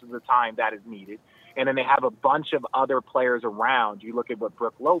 most of the time that is needed. And then they have a bunch of other players around. You look at what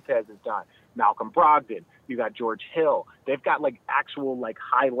Brook Lopez has done, Malcolm Brogdon, you got George Hill. They've got like actual like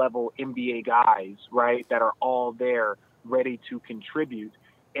high-level NBA guys, right, that are all there ready to contribute.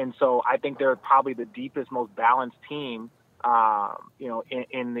 And so I think they're probably the deepest, most balanced team, you know,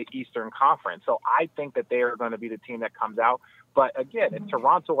 in the Eastern Conference. So I think that they are going to be the team that comes out. But again, if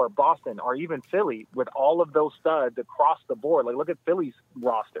Toronto or Boston or even Philly, with all of those studs across the board, like look at Philly's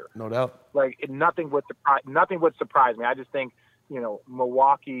roster. No doubt. Like nothing would surprise me. I just think, you know,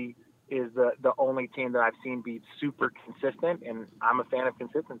 Milwaukee is the only team that I've seen be super consistent, and I'm a fan of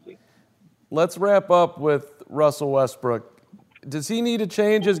consistency. Let's wrap up with Russell Westbrook. Does he need to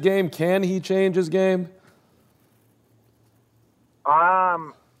change his game? Can he change his game?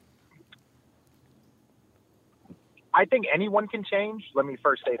 I think anyone can change. Let me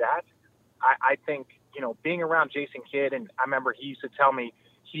first say that. I think, being around Jason Kidd, and I remember he used to tell me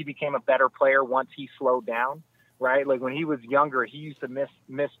he became a better player once he slowed down, right? Like when he was younger, he used to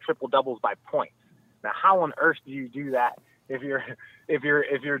miss triple doubles by points. Now, how on earth do you do that if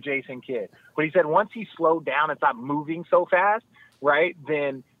you're Jason Kidd? But he said once he slowed down and stopped moving so fast, right?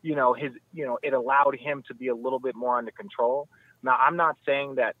 Then, it allowed him to be a little bit more under control. Now, I'm not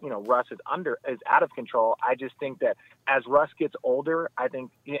saying that, Russ is out of control. I just think that as Russ gets older, I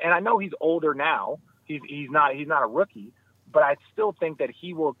think, and I know he's older now, he's not a rookie, but I still think that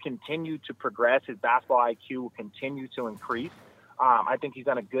he will continue to progress. His basketball IQ will continue to increase. I think he's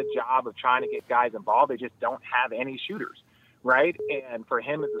done a good job of trying to get guys involved. They just don't have any shooters, right? And for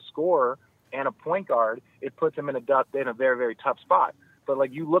him as a scorer and a point guard, it puts him in a very, very tough spot. But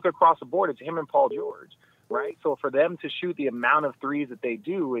like you look across the board, it's him and Paul George. Right. So for them to shoot the amount of threes that they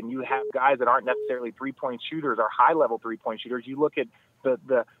do, and you have guys that aren't necessarily 3-point shooters or high level 3-point shooters, you look at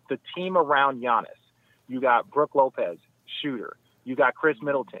the team around Giannis. You got Brook Lopez, shooter. You got Chris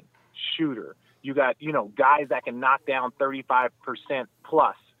Middleton, shooter. You got, guys that can knock down 35%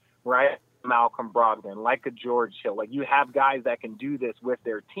 plus, right? Malcolm Brogdon, like a George Hill. Like you have guys that can do this with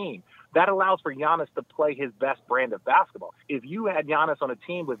their team. That allows for Giannis to play his best brand of basketball. If you had Giannis on a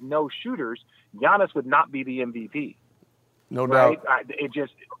team with no shooters, Giannis would not be the MVP. No right? doubt.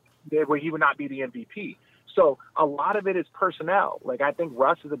 He would not be the MVP. So a lot of it is personnel. Like I think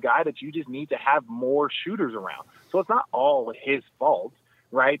Russ is a guy that you just need to have more shooters around. So it's not all his fault,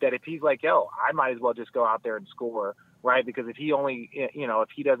 right? That if he's like, I might as well just go out there and score, right? Because if he only, if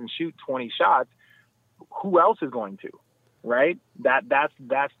he doesn't shoot 20 shots, who else is going to? Right? That's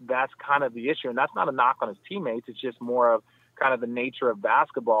kind of the issue. And that's not a knock on his teammates. It's just more of kind of the nature of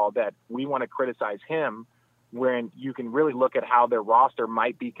basketball that we want to criticize him when you can really look at how their roster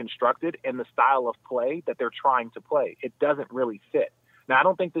might be constructed and the style of play that they're trying to play. It doesn't really fit. Now, I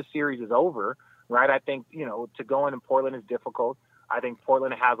don't think this series is over, right? I think, to go in Portland is difficult. I think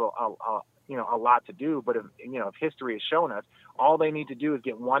Portland has a lot to do, but if history has shown us, all they need to do is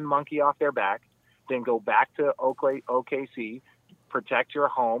get one monkey off their back, then go back to OKC, protect your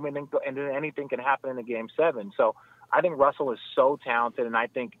home, and then anything can happen in a Game 7. So I think Russell is so talented, and I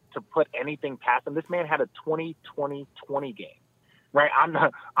think to put anything past him, this man had a 20-20-20 game, right?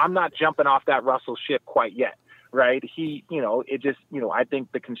 I'm not jumping off that Russell ship quite yet, right? He, I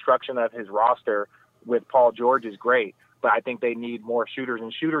think the construction of his roster with Paul George is great, but I think they need more shooters,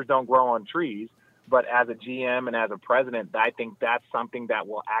 and shooters don't grow on trees. But as a GM and as a president, I think that's something that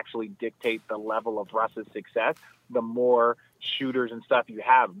will actually dictate the level of Russ's success. The more shooters and stuff you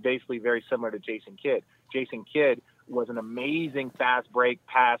have, basically very similar to Jason Kidd. Jason Kidd was an amazing fast break,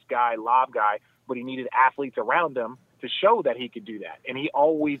 pass guy, lob guy, but he needed athletes around him to show that he could do that. And he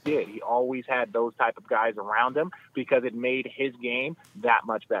always did. He always had those type of guys around him because it made his game that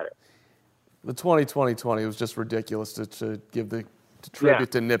much better. The 20-20-20 was just ridiculous to give the tribute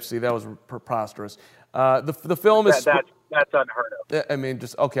to Nipsey. That was preposterous. The film is... That's unheard of. I mean,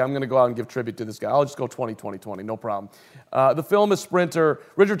 I'm going to go out and give tribute to this guy. I'll just go 20-20-20, no problem. The film is Sprinter.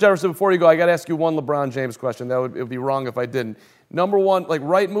 Richard Jefferson, before you go, I got to ask you one LeBron James question. It would be wrong if I didn't. Number one,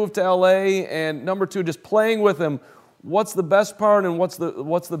 right move to L.A., and number two, just playing with him. What's the best part, and what's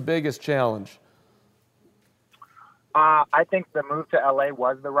the biggest challenge? I think the move to L.A.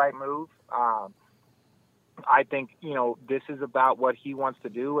 was the right move. I think, this is about what he wants to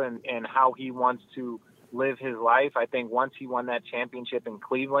do and how he wants to live his life. I think once he won that championship in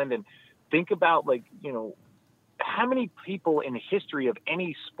Cleveland, and think about how many people in the history of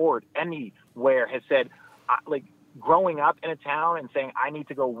any sport anywhere has said, growing up in a town and saying, I need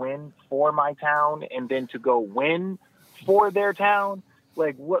to go win for my town and then to go win for their town.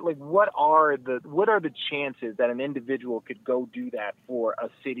 What are the chances that an individual could go do that for a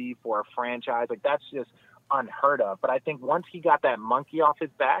city, for a franchise? That's just unheard of. But I think once he got that monkey off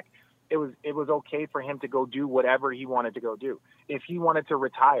his back, it was okay for him to go do whatever he wanted to go do. If he wanted to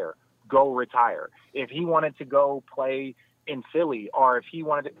retire, go retire. If he wanted to go play in Philly, or if he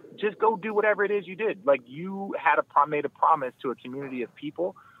wanted to just go do whatever it is you did. You had made a promise to a community of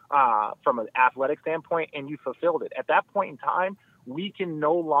people from an athletic standpoint, and you fulfilled it. At that point in time, we can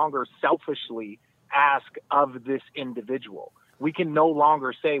no longer selfishly ask of this individual. We can no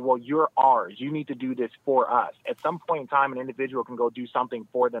longer say, well, you're ours. You need to do this for us. At some point in time, an individual can go do something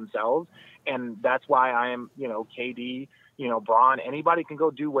for themselves. And that's why I am, KD, Bron, anybody can go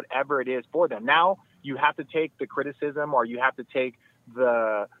do whatever it is for them. Now you have to take the criticism, or you have to take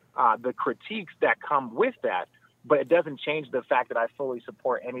the the critiques that come with that, but it doesn't change the fact that I fully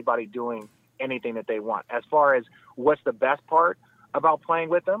support anybody doing anything that they want. As far as what's the best part about playing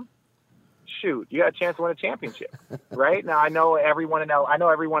with them, shoot, you got a chance to win a championship, right? Now I know everyone in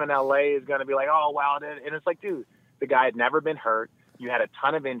LA is going to be like, oh wow, and it's like, dude, the guy had never been hurt. You had a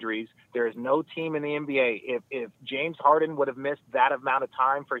ton of injuries. There is no team in the NBA. If James Harden would have missed that amount of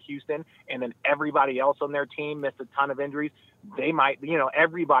time for Houston, and then everybody else on their team missed a ton of injuries, they might,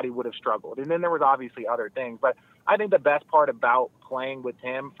 everybody would have struggled. And then there was obviously other things, but I think the best part about playing with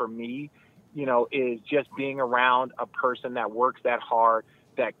him for me, is just being around a person that works that hard,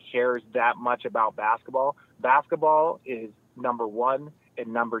 that cares that much about basketball. Basketball is number one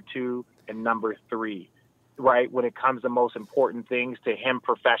and number two and number three, right? When it comes to most important things to him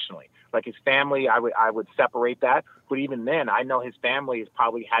professionally, like his family, I would separate that. But even then, I know his family has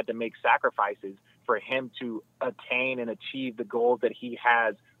probably had to make sacrifices for him to attain and achieve the goals that he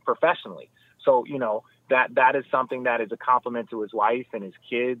has professionally. So, that is something that is a compliment to his wife and his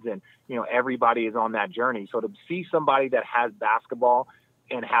kids, and, everybody is on that journey. So to see somebody that has basketball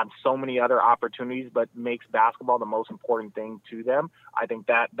and have so many other opportunities, but makes basketball the most important thing to them, I think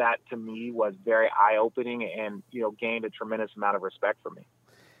that to me was very eye-opening and, gained a tremendous amount of respect for me.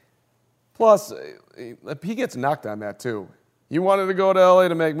 Plus, he gets knocked on that too. You wanted to go to L.A.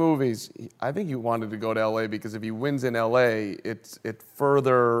 to make movies. I think he wanted to go to L.A. because if he wins in L.A., it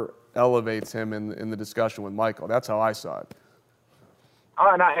further elevates him in the discussion with Michael. That's how I saw it.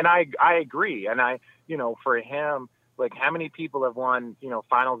 And I agree. And for him, like, how many people have won,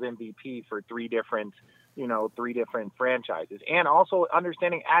 finals MVP for three different franchises? And also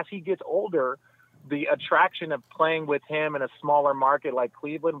understanding as he gets older, the attraction of playing with him in a smaller market like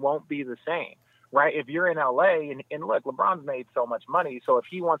Cleveland won't be the same, right? If you're in LA and look, LeBron's made so much money. So if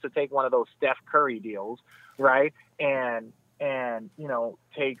he wants to take one of those Steph Curry deals, right, and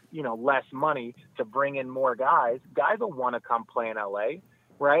take, less money to bring in more guys will want to come play in LA,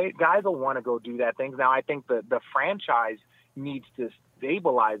 right? Guys will want to go do that things. Now, I think the franchise needs to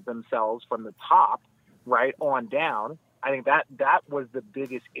stabilize themselves from the top, right, on down. I think that was the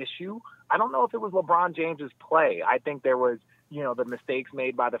biggest issue. I don't know if it was LeBron James's play. I think there was, the mistakes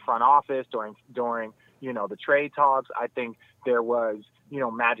made by the front office during the trade talks. I think there was,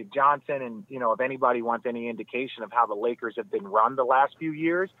 Magic Johnson. And, if anybody wants any indication of how the Lakers have been run the last few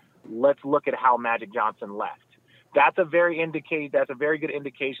years, let's look at how Magic Johnson left. That's a very good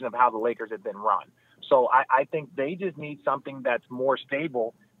indication of how the Lakers have been run. So I think they just need something that's more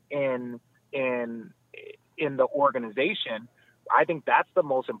stable in the organization. I think that's the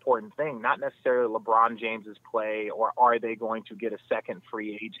most important thing, not necessarily LeBron James's play, or are they going to get a second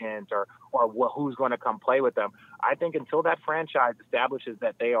free agent, or who's going to come play with them. I think until that franchise establishes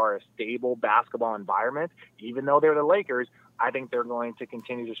that they are a stable basketball environment, even though they're the Lakers, I think they're going to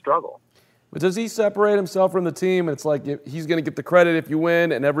continue to struggle. But does he separate himself from the team? It's like he's going to get the credit if you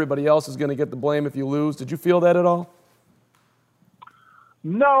win, and everybody else is going to get the blame if you lose. Did you feel that at all?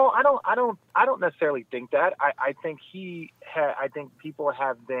 No, I don't necessarily think that. I think I think people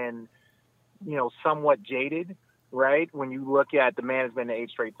have been, somewhat jaded, right? When you look at the man has been to 8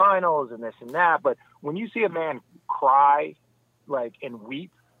 straight finals and this and that, but when you see a man cry, and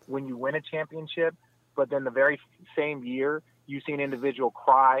weep when you win a championship, but then the very same year you see an individual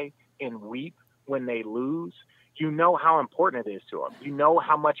cry and weep when they lose, you know how important it is to him. You know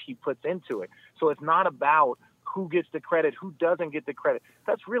how much he puts into it. So it's not about who gets the credit, who doesn't get the credit.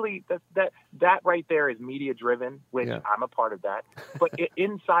 That's really that right there is media driven, which I'm a part of that. But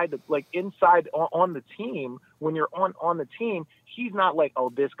inside on the team, when you're on the team, he's not like, oh,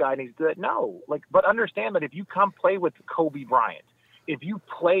 this guy needs to do it. No, but understand that if you come play with Kobe Bryant, if you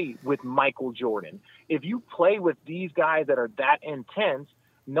play with Michael Jordan, if you play with these guys that are that intense,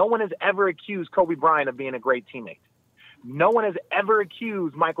 no one has ever accused Kobe Bryant of being a great teammate. No one has ever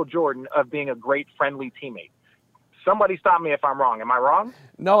accused Michael Jordan of being a great friendly teammate. Somebody stop me if I'm wrong. Am I wrong?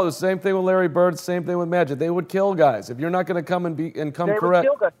 No, the same thing with Larry Bird, same thing with Magic. They would kill guys. If you're not going to come and come correct.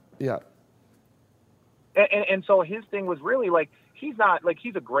 Would kill guys. Yeah. And so his thing was really he's not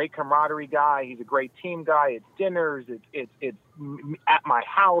he's a great camaraderie guy. He's a great team guy. It's dinners. It's at my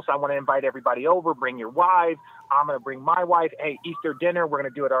house. I want to invite everybody over. Bring your wife. I'm going to bring my wife. Hey, Easter dinner. We're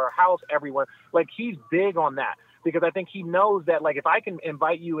going to do it at our house. Everyone. He's big on that, because I think he knows that if I can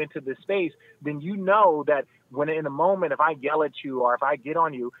invite you into this space, then you know that when in a moment, if I yell at you or if I get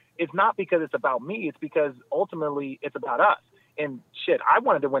on you, it's not because it's about me. It's because ultimately it's about us. and shit, I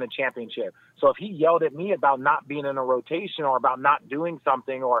wanted to win a championship. So if he yelled at me about not being in a rotation or about not doing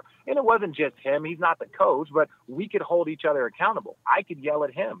something, and it wasn't just him, he's not the coach, but we could hold each other accountable. I could yell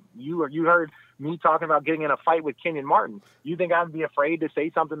at him. You heard me talking about getting in a fight with Kenyon Martin. You think I'd be afraid to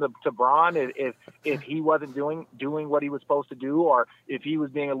say something to Bron if he wasn't doing what he was supposed to do, or if he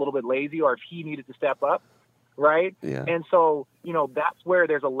was being a little bit lazy, or if he needed to step up, right? Yeah. And so, that's where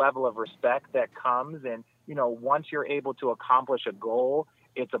there's a level of respect that comes. And, once you're able to accomplish a goal,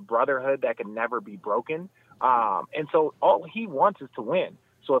 it's a brotherhood that can never be broken. And so all he wants is to win.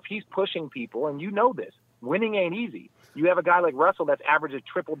 So if he's pushing people, and this, winning ain't easy. You have a guy like Russell that's averaged a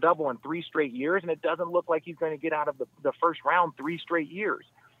triple-double in 3 straight years, and it doesn't look like he's going to get out of the first round 3 straight years,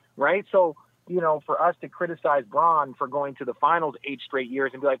 right? So, for us to criticize Bron for going to the finals 8 straight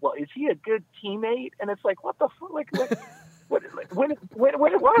years and be like, well, is he a good teammate? And it's like, what the fuck? What is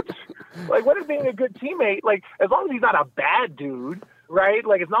being a good teammate? Like, as long as he's not a bad dude, right?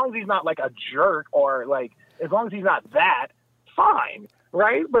 Like, as long as he's not like a jerk, or like, as long as he's not that, fine,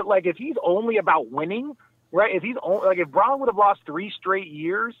 right? But like, if he's only about winning, right? If Bron would have lost 3 straight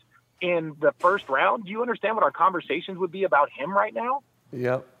years in the first round, do you understand what our conversations would be about him right now?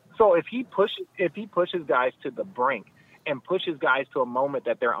 Yep. So if he pushes guys to the brink and pushes guys to a moment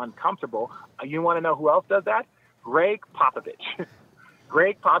that they're uncomfortable, you want to know who else does that? Greg Popovich.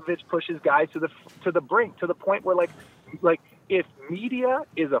 Greg Popovich pushes guys to the brink, to the point where like if media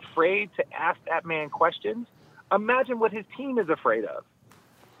is afraid to ask that man questions, imagine what his team is afraid of.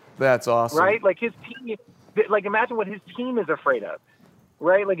 That's awesome. Right? Like his team, imagine what his team is afraid of.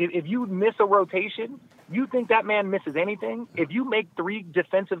 Right? Like if you miss a rotation, you think that man misses anything? If you make 3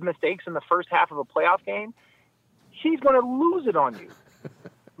 defensive mistakes in the first half of a playoff game, he's going to lose it on you.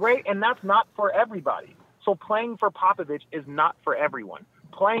 Right? And that's not for everybody. So playing for Popovich is not for everyone.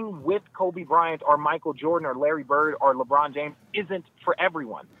 Playing with Kobe Bryant or Michael Jordan or Larry Bird or LeBron James isn't for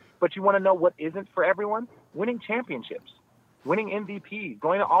everyone. But you want to know what isn't for everyone? Winning championships, winning MVPs,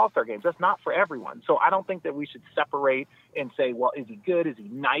 going to All-Star games. That's not for everyone. So I don't think that we should separate and say, well, is he good? Is he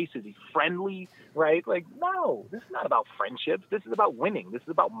nice? Is he friendly? Right? Like, no, this is not about friendships. This is about winning. This is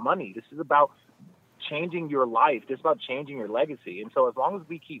about money. This is about changing your life. This is about changing your legacy. And so as long as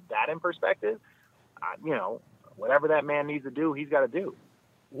we keep that in perspective, whatever that man needs to do, he's got to do.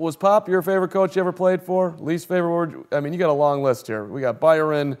 Was Pop your favorite coach you ever played for? Least favorite word? I mean, you got a long list here. We got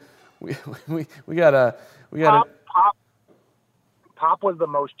Byron. We got Pop was the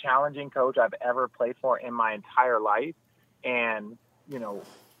most challenging coach I've ever played for in my entire life. And,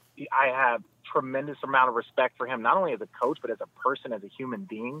 I have tremendous amount of respect for him, not only as a coach, but as a person, as a human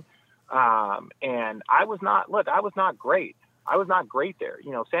being. And I was not great. I was not great there.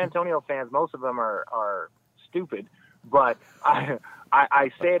 San Antonio fans, most of them are stupid, but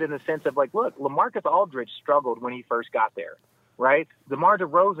I say it in the sense of like, look, LaMarcus Aldridge struggled when he first got there, right? DeMar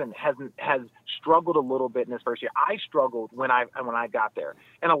DeRozan has struggled a little bit in his first year. I struggled when I got there.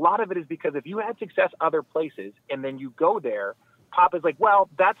 And a lot of it is because if you had success other places and then you go there, Pop is like, well,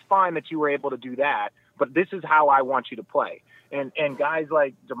 that's fine that you were able to do that, but this is how I want you to play. And guys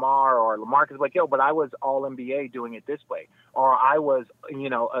like DeMar or LaMarcus like, yo, but I was all NBA doing it this way, or I was,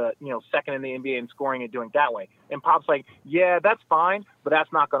 second in the NBA in scoring and doing it that way. And Pop's like, yeah, that's fine, but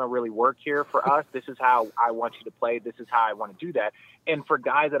that's not going to really work here for us. This is how I want you to play. This is how I want to do that. And for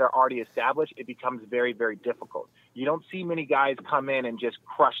guys that are already established, it becomes very, very difficult. You don't see many guys come in and just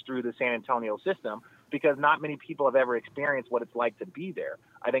crush through the San Antonio system because not many people have ever experienced what it's like to be there.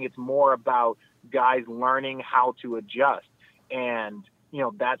 I think it's more about guys learning how to adjust. And,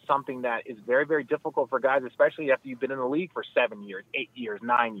 that's something that is very, very difficult for guys, especially after you've been in the league for 7 years, 8 years,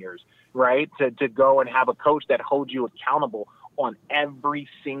 9 years, right? To go and have a coach that holds you accountable on every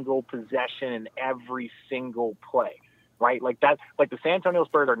single possession and every single play, right? Like that, like the San Antonio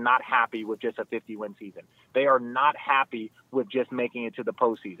Spurs are not happy with just a 50-win season. They are not happy with just making it to the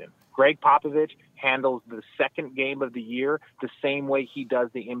postseason. Greg Popovich handles the second game of the year the same way he does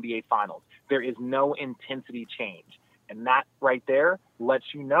the NBA Finals. There is no intensity change. And that right there lets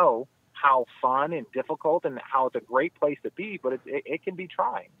you know how fun and difficult and how it's a great place to be, but it can be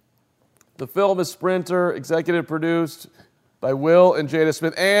trying. The film is Sprinter, executive produced by Will and Jada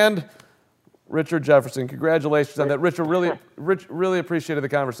Smith and Richard Jefferson. Congratulations on that. Richard, really appreciated the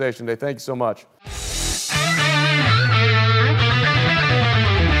conversation today. Thank you so much.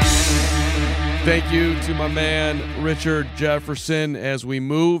 Thank you to my man, Richard Jefferson. As we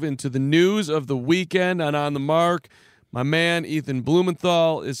move into the news of the weekend on the Mark, my man, Ethan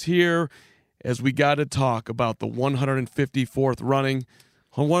Blumenthal, is here as we got to talk about the 145th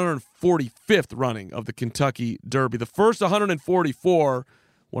running of the Kentucky Derby. The first 144,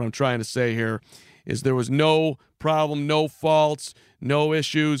 what I'm trying to say here, is there was no problem, no faults, no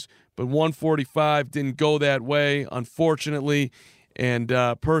issues, but 145 didn't go that way, unfortunately. And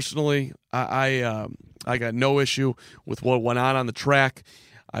personally, I got no issue with what went on the track.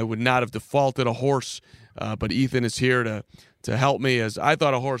 I would not have defaulted a horse, but Ethan is here to help me, as I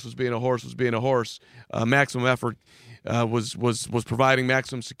thought a horse was being a horse was being a horse. Maximum Effort was providing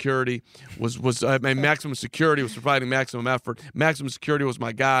maximum security. Maximum Security was providing maximum effort. Maximum Security was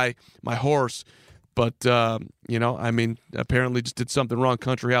my guy, my horse. But, apparently just did something wrong.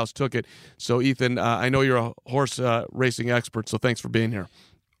 Country House took it. So, Ethan, I know you're a horse racing expert, so thanks for being here.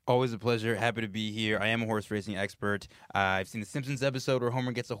 Always a pleasure. Happy to be here. I am a horse racing expert. I've seen the Simpsons episode where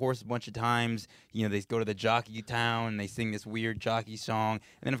Homer gets a horse a bunch of times. You know, they go to the jockey town and they sing this weird jockey song.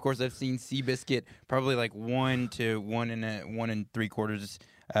 And then, of course, I've seen Seabiscuit probably like 1 to 1 3/4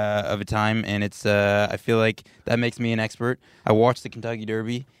 of a time. And it's I feel like that makes me an expert. I watched the Kentucky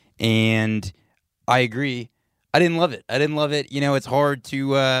Derby, and I agree. I didn't love it. You know, it's hard to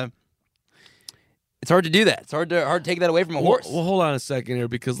do that. It's hard to take that away from a horse. Well, hold on a second here,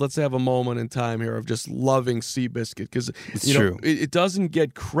 because let's have a moment in time here of just loving Seabiscuit, because true. It doesn't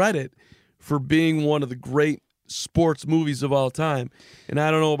get credit for being one of the great sports movies of all time. And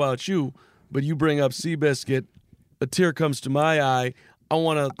I don't know about you, but you bring up Seabiscuit, a tear comes to my eye.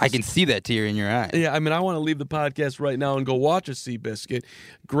 I can see that tear in your eye. Yeah, I want to leave the podcast right now and go watch a Seabiscuit.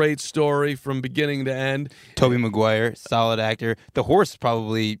 Great story from beginning to end. Tobey Maguire, solid actor. The horse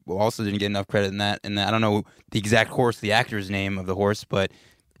probably also didn't get enough credit in that. And I don't know the exact horse, the actor's name of the horse, but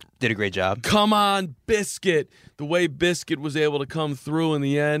did a great job. Come on, Biscuit. The way Biscuit was able to come through in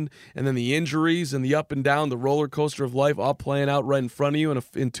the end, and then the injuries and the up and down, the roller coaster of life all playing out right in front of you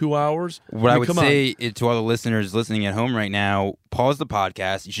in 2 hours. What I would say to all the listeners listening at home right now, pause the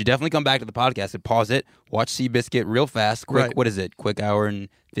podcast. You should definitely come back to the podcast and pause it. Watch Seabiscuit real fast. Quick, right. What is it? Quick hour and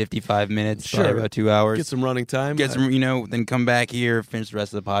 55 minutes, sure. Probably about 2 hours. Get some running time. Then come back here, finish the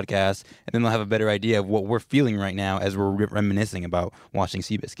rest of the podcast, and then they'll have a better idea of what we're feeling right now as we're reminiscing about watching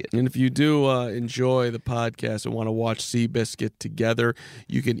Seabiscuit. And if you do enjoy the podcast and want to watch Seabiscuit together,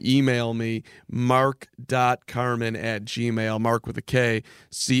 you can email me, mark.carman@gmail.com, Mark with a K,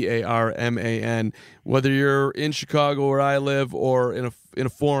 Carman. Whether you're in Chicago where I live or in a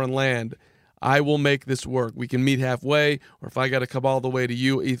foreign land, I will make this work. We can meet halfway, or if I got to come all the way to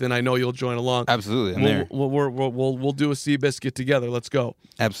you, Ethan, I know you'll join along. Absolutely, I'm there. We'll do a Seabiscuit together. Let's go.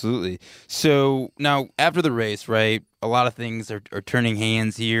 Absolutely. So now, after the race, right, a lot of things are turning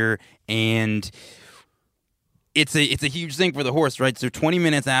hands here, and it's a huge thing for the horse, right? So 20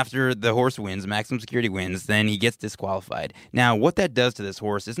 minutes after the horse wins, Maximum Security wins, then he gets disqualified. Now, what that does to this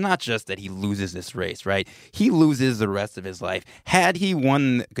horse is not just that he loses this race, right? He loses the rest of his life. Had he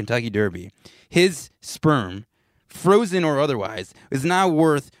won the Kentucky Derby, his sperm, frozen or otherwise, is now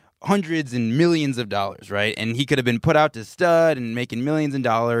worth hundreds and millions of dollars, right? And he could have been put out to stud and making millions of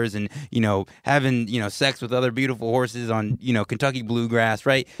dollars and, having, sex with other beautiful horses on, Kentucky bluegrass,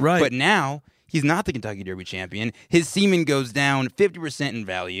 right? Right. But now he's not the Kentucky Derby champion. His semen goes down 50% in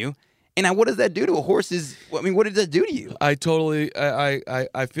value. And now what does that do to a horse's? What does that do to you? I feel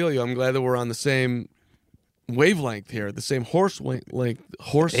you. I'm glad that we're on the same wavelength here, the same length.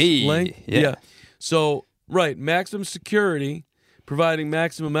 Yeah. So, right, maximum security, providing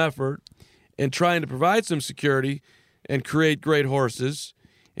maximum effort, and trying to provide some security and create great horses.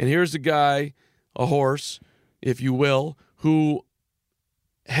 And here's a guy, a horse, if you will, who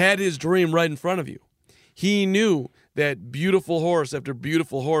had his dream right in front of you. He knew that beautiful horse after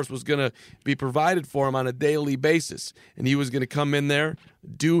beautiful horse was going to be provided for him on a daily basis, and he was going to come in there,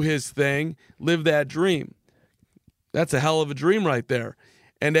 do his thing, live that dream. That's a hell of a dream right there.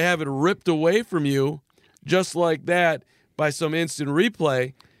 And to have it ripped away from you just like that by some instant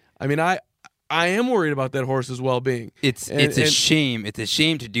replay, I am worried about that horse's well-being. It's a shame. It's a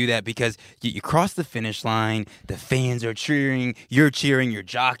shame to do that because you cross the finish line, the fans are cheering, you're cheering, your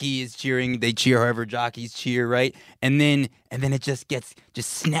jockey is cheering, they cheer however jockeys cheer, right? And then it just gets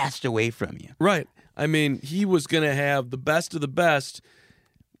snatched away from you. Right. He was going to have the best of the best,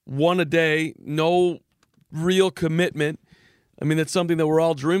 one a day, no real commitment. That's something that we're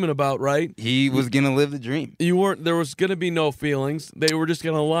all dreaming about, right? He was going to live the dream. There was going to be no feelings. They were just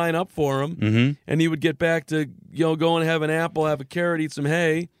going to line up for him, and he would get back to, go and have an apple, have a carrot, eat some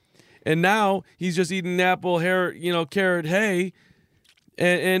hay. And now he's just eating apple, carrot, hay,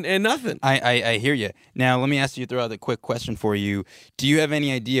 and nothing. I hear you. Now, let me ask you, throw out a quick question for you. Do you have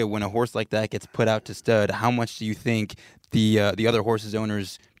any idea when a horse like that gets put out to stud, how much do you think the other horses'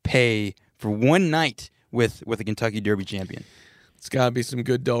 owners pay for one night with a Kentucky Derby champion? It's got to be some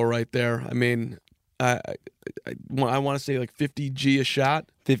good dough right there. I want to say like 50G a shot.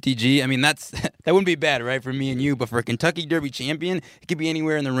 50G. I mean, that wouldn't be bad, right, for me and you. But for a Kentucky Derby champion, it could be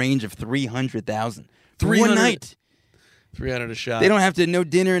anywhere in the range of 300,000. 300 one night. 300 a shot. They don't have to, no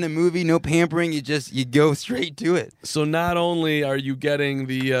dinner and a movie, no pampering. You go straight to it. So not only are you getting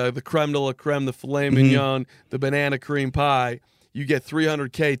the creme de la creme, the filet mignon, the banana cream pie, you get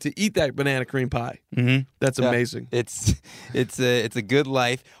 $300K to eat that banana cream pie. Mm-hmm. That's amazing. It's a good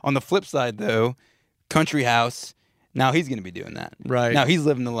life. On the flip side, though, Country House. Now he's going to be doing that. Right. Now he's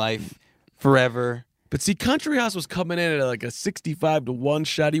living the life forever. But see, Country House was coming in at like a 65-1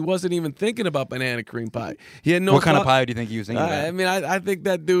 shot. He wasn't even thinking about banana cream pie. He had no. What kind of pie do you think he was thinking about? I mean, I think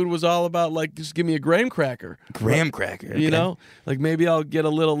that dude was all about like, just give me a graham cracker. Graham cracker. You know, like maybe I'll get a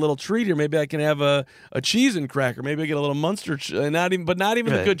little treat here. Maybe I can have a cheese and cracker. Maybe I get a little Munster, not even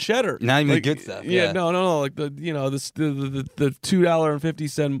the good cheddar. Not even like, the good stuff. Yeah, no, like the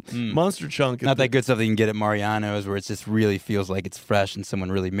 $2.50 Munster chunk. Not that good stuff that you can get at Mariano's, where it just really feels like it's fresh and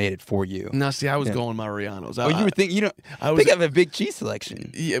someone really made it for you. Now, see, I was going Mariano's. You were thinking, you know, I think I have a big cheese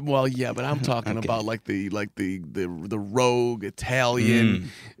selection. Yeah, well, yeah, but I'm talking about like the rogue Italian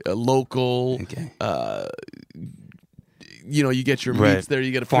local. Okay. You know, you get your meats there.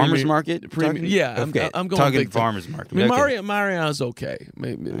 You get a farmers market. Yeah, okay. I'm going talking big farmers market. I mean, Mariano's okay,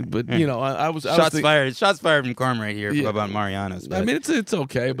 maybe, but you know, I was shots fired. Shots fired from Carm right here about Mariano's. I mean, it's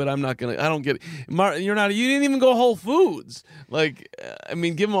okay, but I'm not gonna. I don't get it. You didn't even go Whole Foods. Like, I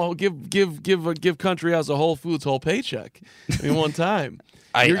mean, give Country House a Whole Foods whole paycheck. I mean, one time.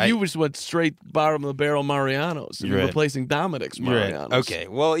 You just went straight bottom of the barrel Mariano's. You're replacing Dominic's Mariano's. Right. Okay,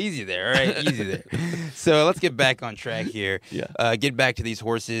 well, easy there, all right? Easy there. So let's get back on track here. Yeah. Get back to these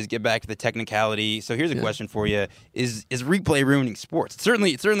horses, get back to the technicality. So here's a question for you. Is replay ruining sports? It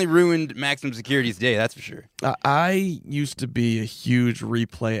certainly ruined Maximum Security's day, that's for sure. I used to be a huge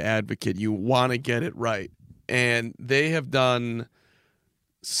replay advocate. You want to get it right. And they have done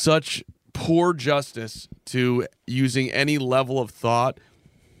such poor justice to using any level of thought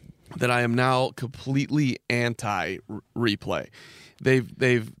that I am now completely anti-replay.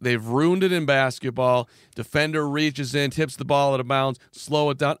 They've ruined it in basketball. Defender reaches in, tips the ball out of bounds,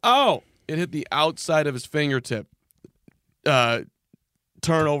 slow it down. Oh, it hit the outside of his fingertip.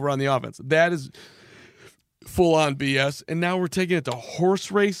 Turnover on the offense. That is full-on BS. And now we're taking it to horse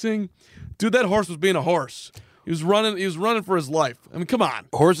racing. Dude, that horse was being a horse. He was running for his life. I mean, come on.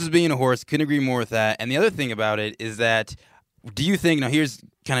 Horse is being a horse. Couldn't agree more with that. And the other thing about it is that, do you think, now here's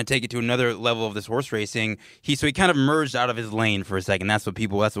kind of take it to another level of this horse racing. He kind of merged out of his lane for a second. That's what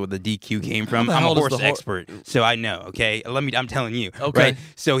the DQ came from. I'm a horse expert, so I know, okay? I'm telling you. Okay. Right?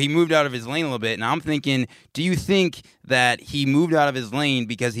 So he moved out of his lane a little bit. Now I'm thinking, do you think that he moved out of his lane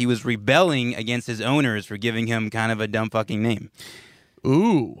because he was rebelling against his owners for giving him kind of a dumb fucking name?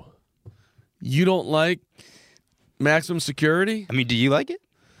 Ooh. You don't like Maximum Security? I mean, do you like it?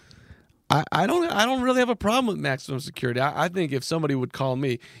 I don't really have a problem with Maximum Security. I think if somebody would call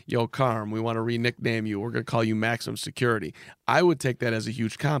me, yo, Carm, we want to re-nickname you. We're going to call you Maximum Security. I would take that as a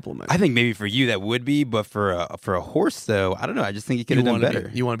huge compliment. I think maybe for you that would be, but for a horse, though, I don't know. I just think you could have done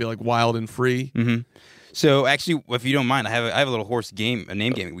better. You want to be like wild and free? Mm-hmm. So actually, if you don't mind, I have a little horse game, a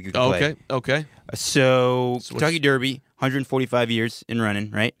name game we could play. Okay. So Kentucky Derby, 145 years in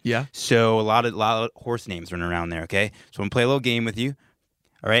running, right? Yeah. So a lot of horse names running around there. Okay. So I'm gonna play a little game with you.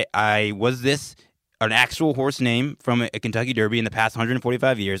 All right. Was this an actual horse name from a Kentucky Derby in the past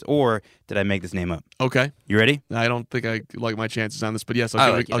 145 years, or did I make this name up? Okay. You ready? I don't think I like my chances on this, but yes,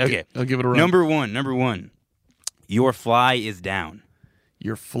 I'll give it a run. Number one. Your fly is down.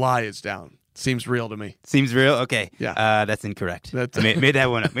 Your fly is down. Seems real to me. Seems real? Okay. Yeah. That's incorrect. I made that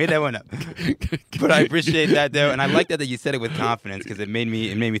one up. But I appreciate that, though, and I like that you said it with confidence because it made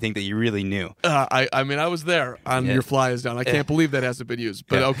me think that you really knew. I mean, I was there on your fly is down. I can't believe that hasn't been used.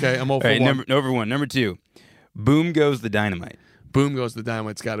 But okay, I'm over one. Number one. Number two, Boom Goes the Dynamite. Boom Goes the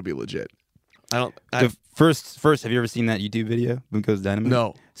Dynamite's got to be legit. First, have you ever seen that YouTube video, Boom Goes Dynamite?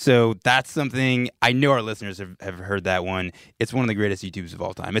 No. So that's something, I know our listeners have heard that one. It's one of the greatest YouTubes of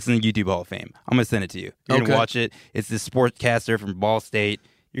all time. It's in the YouTube Hall of Fame. I'm going to send it to you. You're going to watch it. It's this sportscaster from Ball State.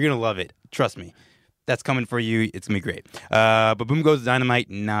 You're going to love it. Trust me. That's coming for you. It's going to be great. But Boom Goes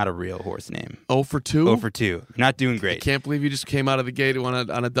Dynamite, not a real horse name. 0 for 2? 0 for 2. Not doing great. I can't believe you just came out of the gate on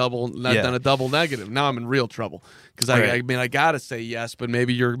a double negative. Now I'm in real trouble. Because I mean, I got to say yes, but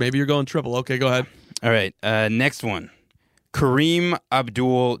maybe you're going triple. Okay, go ahead. All right, next one. Kareem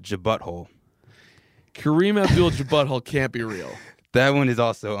Abdul-Jabbar. Kareem Abdul-Jabbar can't be real. That one is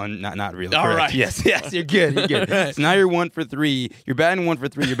also not real. All correct. right. Yes, you're good. Right. So now you're 1 for 3. You're batting 1 for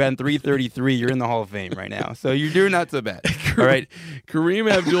 3. You're batting 333. You're in the Hall of Fame right now. So you're doing not so bad. All right. Kareem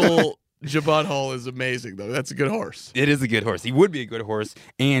Jabot Hole is amazing, though. That's a good horse. It is a good horse. He would be a good horse.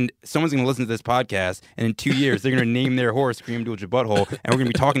 And someone's going to listen to this podcast, and in 2 years, they're going to name their horse Kareem Abdul-Jabbar Hole, and we're going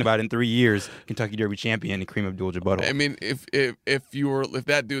to be talking about it in 3 years, Kentucky Derby champion Kareem Abdul-Jabbar Hole. I mean, if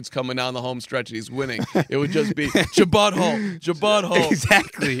that dude's coming down the home stretch and he's winning, it would just be Jabot Hole.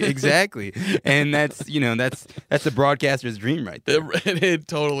 Exactly. And that's the broadcaster's dream right there. It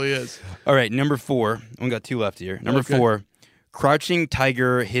totally is. All right, number 4. We got 2 left here. Number 4, crouching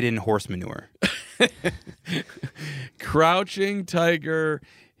tiger hidden horse manure. Crouching tiger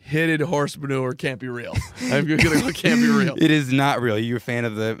hidden horse manure can't be real. I'm gonna go can't be real. It is not real. You a fan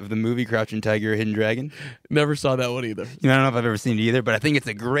of the movie Crouching Tiger, Hidden Dragon? Never saw that one either. I don't know if I've ever seen it either, but I think it's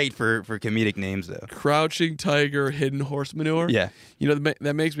a great for comedic names though. Crouching tiger hidden horse manure. Yeah.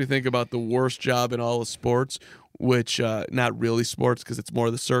 That makes me think about the worst job in all of sports, which not really sports because it's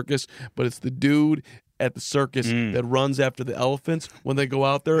more the circus, but it's the dude at the circus that runs after the elephants when they go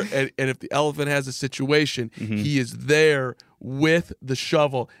out there, and if the elephant has a situation, he is there with the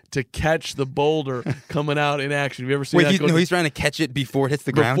shovel to catch the boulder coming out in action. Have you ever seen that? He's trying to catch it before it hits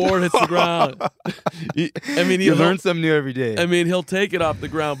the ground? Before it hits the ground. You learn something new every day. I mean, he'll take it off the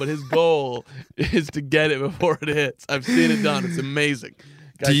ground, but his goal is to get it before it hits. I've seen it done. It's amazing.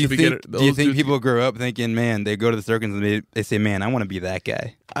 Do you think people grow up thinking, man, they go to the circus and they say, man, I want to be that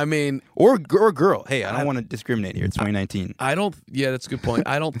guy? I mean, or girl. Hey, I don't want to discriminate here. It's 2019. Yeah, that's a good point.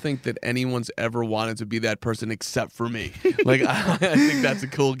 I don't think that anyone's ever wanted to be that person except for me. Like, I think that's a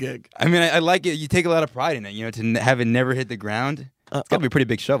cool gig. I mean, I like it. You take a lot of pride in it, to have it never hit the ground. It's got to be a pretty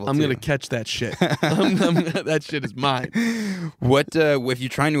big shovel, I'm going to catch that shit. That shit is mine. What if you're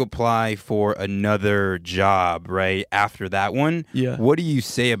trying to apply for another job, right, after that one, what do you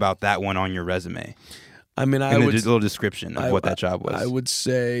say about that one on your resume? I mean, a little description of what that job was. I would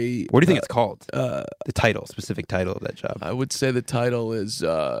say... What do you think it's called? The specific title of that job. I would say the title is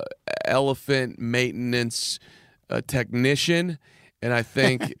Elephant Maintenance Technician, and I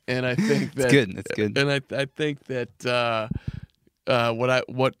think that... It's good. It's good. And I think that...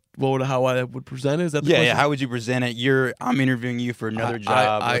 how I would present it? Is that the question? Yeah. How would you present it? I'm interviewing you for another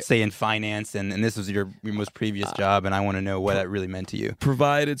job, let's say in finance, and this was your most previous job, and I want to know what that really meant to you.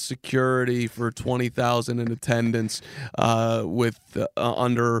 Provided security for 20,000 in attendance, with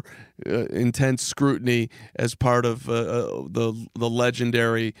under intense scrutiny as part of the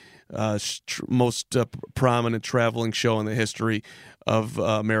legendary most prominent traveling show in the history of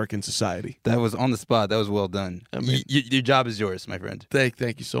American society. That was on the spot. That was well done. I mean, your job is yours, my friend.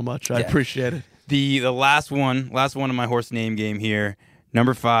 Thank you so much. I appreciate it. The last one of my horse name game here.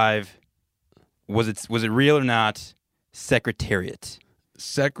 Number 5. Was it real or not? Secretariat.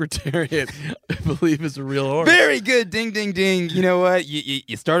 Secretariat, I believe, is a real horse. Very good. Ding, ding, ding. You know what?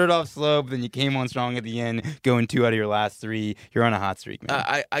 You started off slow, but then you came on strong at the end, going 2 out of your last 3. You're on a hot streak,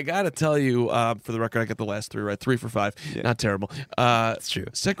 man. I got to tell you, for the record, I got the last 3 right. 3 for 5. Yeah. Not terrible. That's true.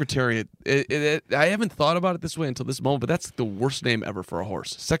 Secretariat. I haven't thought about it this way until this moment, but that's the worst name ever for a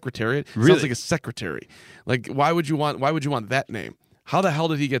horse. Secretariat. Really? Sounds like a secretary. Like, why would you want that name? How the hell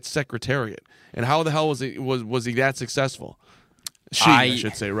did he get Secretariat? And how the hell was he that successful? I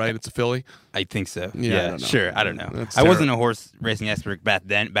should say, right? It's a filly. I think so. Yeah, sure. I don't know. That's I wasn't a horse racing expert back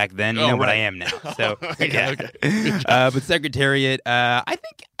then. But I am now. So okay. But Secretariat, I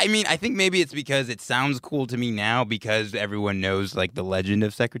think maybe it's because it sounds cool to me now because everyone knows like the legend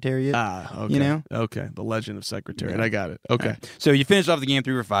of Secretariat. Okay. Okay, the legend of Secretariat. Yeah. I got it. Okay. Right. So you finished off the game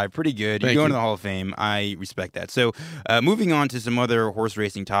 3 for 5. Pretty good. You go into the Hall of Fame. I respect that. So moving on to some other horse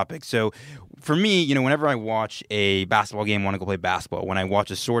racing topics. So for me, whenever I watch a basketball game, I want to go play basketball. When I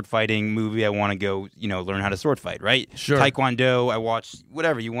watch a sword fighting movie, I want to go, learn how to sword fight, right? Sure. Taekwondo, I watch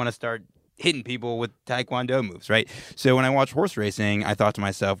whatever. You want to start hitting people with Taekwondo moves, right? So when I watch horse racing, I thought to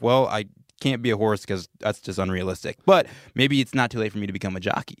myself, well, I can't be a horse because that's just unrealistic. But maybe it's not too late for me to become a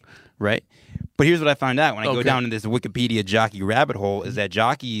jockey, right? But here's what I found out when I go down in this Wikipedia jockey rabbit hole is that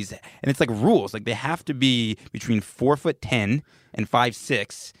jockeys, and it's like rules, like they have to be between 4'10" and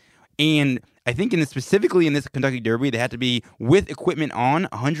 5'6", and I think specifically in this Kentucky Derby, they had to be with equipment on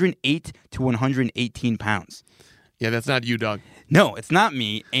 108 to 118 pounds. Yeah, that's not you, Doug. No, it's not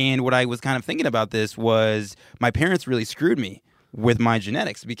me. And what I was kind of thinking about this was my parents really screwed me with my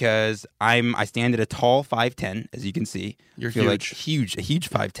genetics because I stand at a tall 5'10", as you can see. You're huge. like a huge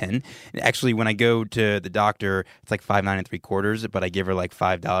 5'10". And actually, when I go to the doctor, it's like 5'9" and 3/4", but I give her like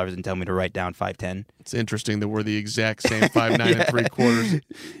 $5 and tell me to write down 5'10". It's interesting that we're the exact same 5'9" and 3/4.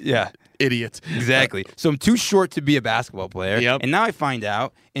 Yeah. Idiot. Exactly. So I'm too short to be a basketball player. Yep. And now I find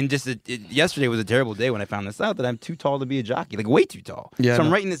out, and yesterday was a terrible day when I found this out, that I'm too tall to be a jockey, like way too tall. Yeah, so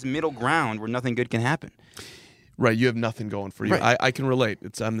I'm right in this middle ground where nothing good can happen. Right, you have nothing going for you. Right. I can relate.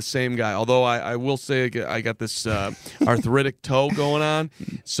 I'm the same guy. Although I will say I got this arthritic toe going on,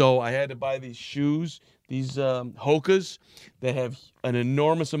 so I had to buy these shoes, these Hokas that have an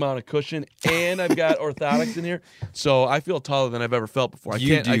enormous amount of cushion, and I've got orthotics in here, so I feel taller than I've ever felt before. I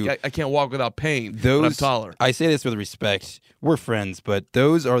can't walk without pain. But I'm taller. I say this with respect. We're friends, but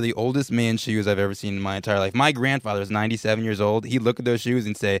those are the oldest man shoes I've ever seen in my entire life. My grandfather is 97 years old. He'd look at those shoes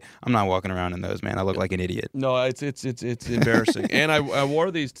and say, "I'm not walking around in those, man. I look like an idiot." No, it's embarrassing. And I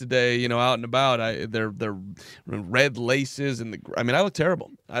wore these today, out and about. They're red laces, and I look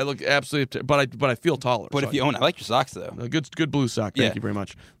terrible. I look absolutely, but I feel taller. But if you own it, I like your socks though. A good blue sock. Thank you very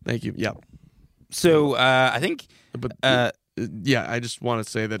much. Thank you. Yeah. So I think, yeah, I just want to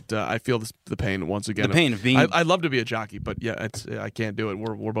say that I feel the pain once again. The pain of being. I'd love to be a jockey, but yeah, I can't do it.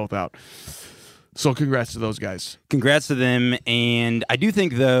 We're both out. So congrats to those guys. Congrats to them. And I do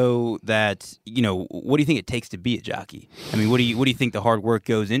think though that what do you think it takes to be a jockey? I mean, what do you think the hard work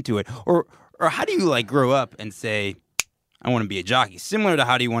goes into it, or how do you grow up and say, I want to be a jockey? Similar to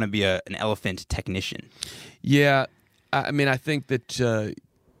how do you want to be an elephant technician? Yeah, I think that.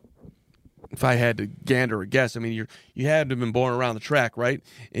 If I had to gander or guess, you had to have been born around the track, right?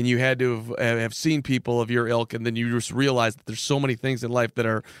 And you had to have seen people of your ilk, and then you just realize that there's so many things in life that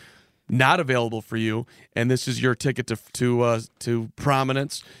are not available for you, and this is your ticket to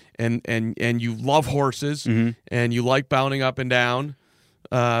prominence. And you love horses, and you like bounding up and down.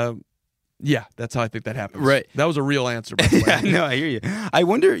 Yeah, that's how I think that happens. Right. That was a real answer, by the way. Yeah, no, I hear you. I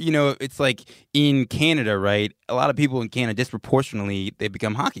wonder, it's like in Canada, right? A lot of people in Canada, disproportionately, they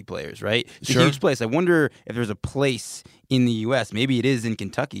become hockey players, right? It's a huge place. I wonder if there's a place in the U.S., maybe it is in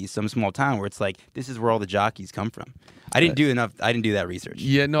Kentucky, some small town, where it's like, this is where all the jockeys come from. I didn't do that research.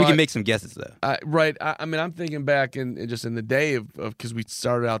 Yeah, no, we can make some guesses though. Right. I'm thinking back in just in the day of because we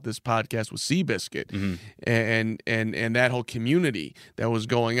started out this podcast with Seabiscuit, and that whole community that was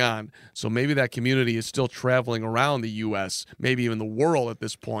going on. So maybe that community is still traveling around the U.S., maybe even the world at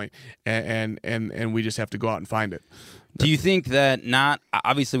this point, and we just have to go out and find it. Do you think that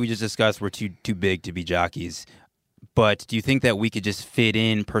obviously we just discussed we're too big to be jockeys, but do you think that we could just fit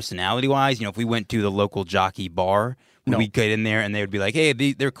in personality-wise? If we went to the local jockey bar, we'd get in there and they would be like, hey,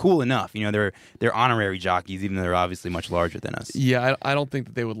 they're cool enough. They're honorary jockeys, even though they're obviously much larger than us. Yeah, I don't think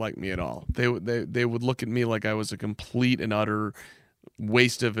that they would like me at all. They would look at me like I was a complete and utter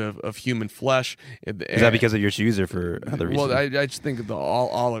waste of human flesh. Is that because of your shoes or for other reasons? Well, I just think that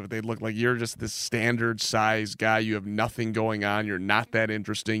all of it, they look like you're just this standard size guy. You have nothing going on. You're not that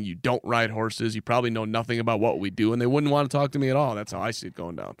interesting. You don't ride horses. You probably know nothing about what we do, and they wouldn't want to talk to me at all. That's how I see it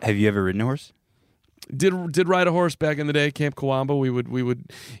going down. Have you ever ridden a horse? Did ride a horse back in the day, Camp Kawamba. We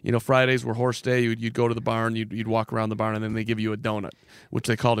would Fridays were horse day. You'd go to the barn, you'd walk around the barn, and then they give you a donut, which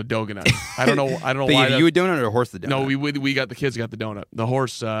they called a doganut. I don't know They why. Gave you a donut or a horse the donut? No, we got the kids got the donut. The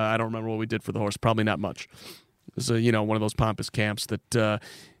horse, I don't remember what we did for the horse. Probably not much. It was one of those pompous camps that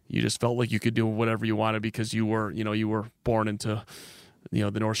you just felt like you could do whatever you wanted because you were born into the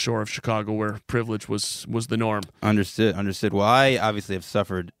North Shore of Chicago, where privilege was the norm. Understood. Well, I obviously have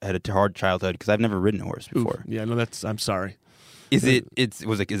had a hard childhood because I've never ridden a horse before. Ooh, yeah, no, I'm sorry. Is it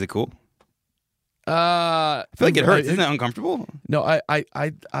cool? I feel like it hurts. Isn't that uncomfortable? No, I've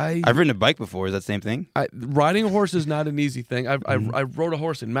ridden a bike before. Is that the same thing? Riding a horse is not an easy thing. I rode a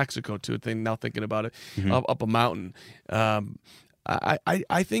horse in Mexico too. Now thinking about it, up a mountain.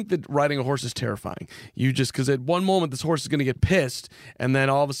 I think that riding a horse is terrifying. You just because at one moment this horse is going to get pissed, and then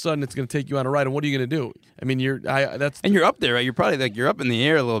all of a sudden it's going to take you on a ride. And what are you going to do? And you're up there, right? You're probably you're up in the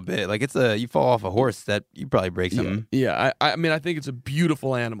air a little bit. Like you fall off a horse that you probably break something. Yeah. I think it's a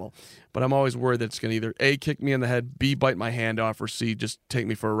beautiful animal, but I'm always worried that it's going to either A, kick me in the head, B, bite my hand off, or C, just take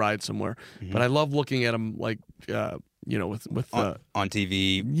me for a ride somewhere. But I love looking at them with on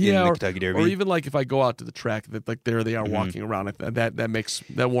TV, in the Kentucky Derby, or even if I go out to the track, that there they are walking around.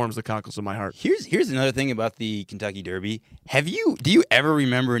 That warms the cockles of my heart. Here's another thing about the Kentucky Derby. Do you ever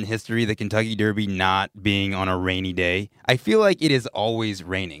remember in history the Kentucky Derby not being on a rainy day? I feel like it is always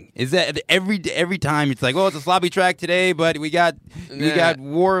raining. Is that every time it's like, well, it's a sloppy track today, but we got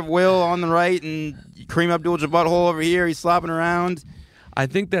War of Will on the right and Kareem Abdul-Jabbar over here. He's slopping around. I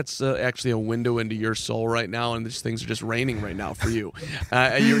think that's actually a window into your soul right now, and these things are just raining right now for you.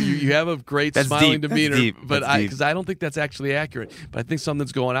 You have a great smiling demeanor, but because I don't think that's actually accurate. But I think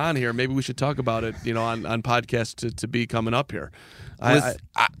something's going on here. Maybe we should talk about it, on podcast to be coming up here.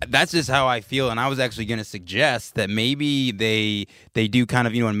 That's just how I feel, and I was actually going to suggest that maybe they do kind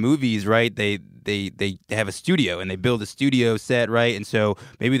of in movies, right? they have a studio and they build a studio set, right? And so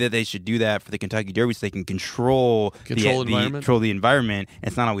maybe that they should do that for the Kentucky Derby so they can control the environment, and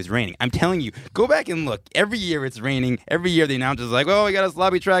it's not always raining. I'm telling you, go back and look. Every year it's raining. Every year the announcer's like, "Oh, we got a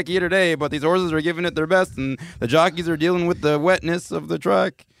sloppy track here today, but these horses are giving it their best, and the jockeys are dealing with the wetness of the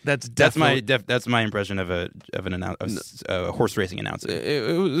track." That's my impression of a horse racing announcer.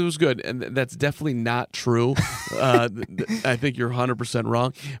 It was good, and that's definitely not true. I think you're 100%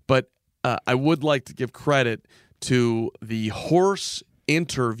 wrong, but I would like to give credit to the horse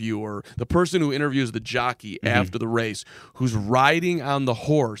interviewer, the person who interviews the jockey after the race, who's riding on the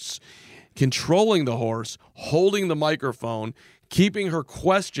horse, controlling the horse, holding the microphone, keeping her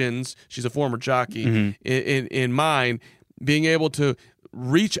questions, she's a former jockey, in mind, being able to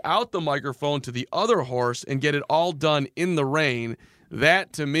reach out the microphone to the other horse and get it all done in the rain.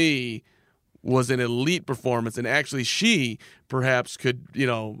 That, to me, was an elite performance, and actually she perhaps could,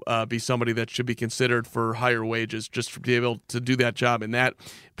 be somebody that should be considered for higher wages just to be able to do that job in that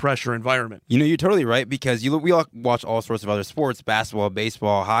pressure environment. You're totally right, because we all watch all sorts of other sports, basketball,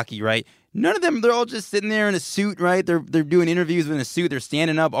 baseball, hockey, right? None of them, they're all just sitting there in a suit, right? They're doing interviews in a suit. They're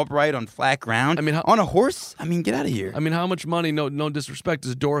standing up upright on flat ground. I mean, on a horse? I mean, get out of here. I mean, how much money, no disrespect,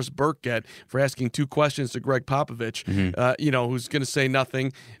 does Doris Burke get for asking 2 questions to Greg Popovich, who's going to say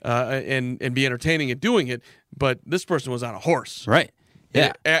nothing and be entertaining at doing it, but this person was on a horse. Right.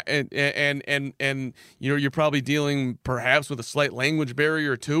 Yeah, and you're probably dealing perhaps with a slight language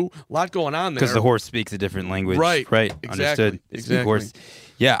barrier too. A lot going on there because the horse speaks a different language. Right. Exactly. Understood. Exactly. Horse.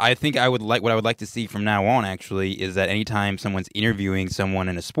 Yeah, I think what I would like to see from now on actually is that anytime someone's interviewing someone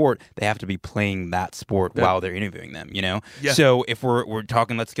in a sport, they have to be playing that sport while they're interviewing them. Yeah. So if we're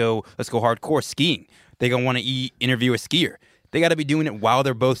talking, let's go hardcore skiing. They're gonna want to interview a skier. They got to be doing it while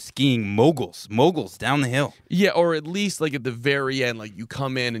they're both skiing moguls down the hill. Yeah, or at least like at the very end, like you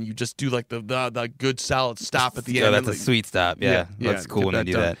come in and you just do like the good solid stop at the end. That's a sweet stop. Yeah, that's cool when they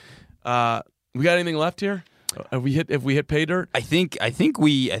do that. We got anything left here? Have we hit pay dirt? I think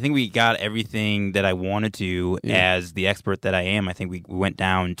we got everything that I wanted to as the expert that I am. I think we went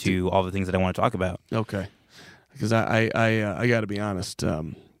down to all the things that I want to talk about. Okay, because I got to be honest.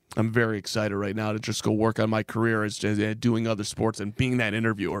 I'm very excited right now to just go work on my career as doing other sports and being that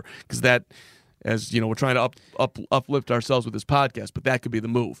interviewer, because that, as we're trying to uplift ourselves with this podcast, but that could be the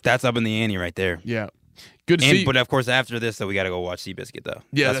move. That's up in the ante right there. Yeah. Good to see you. But of course, after this, though, we got to go watch Seabiscuit, though.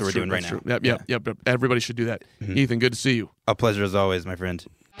 Yeah, that's what we're doing right now. Yep. Everybody should do that. Ethan, good to see you. A pleasure as always, my friend.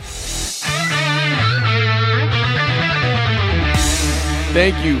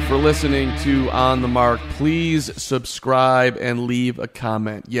 Thank you for listening to On the Mark. Please subscribe and leave a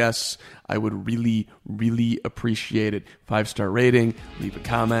comment. Yes, I would really, really appreciate it. 5-star rating, leave a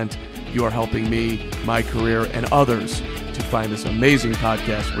comment. You are helping me, my career, and others to find this amazing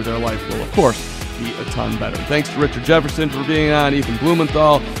podcast where their life will, of course, be a ton better. Thanks to Richard Jefferson for being on, Ethan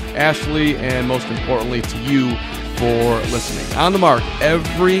Blumenthal, Ashley, and most importantly to you for listening. On the Mark,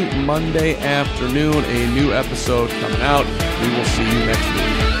 every Monday afternoon, a new episode coming out. We will see you next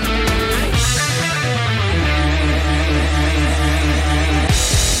week.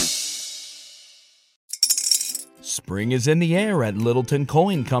 Spring is in the air at Littleton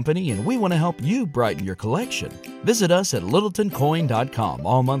Coin Company, and we want to help you brighten your collection. Visit us at littletoncoin.com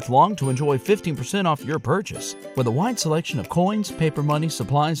all month long to enjoy 15% off your purchase. With a wide selection of coins, paper money,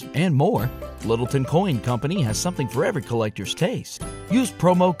 supplies, and more, Littleton Coin Company has something for every collector's taste. Use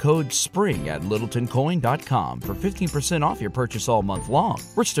promo code SPRING at littletoncoin.com for 15% off your purchase all month long.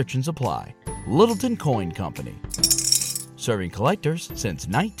 Restrictions apply. Littleton Coin Company. Serving collectors since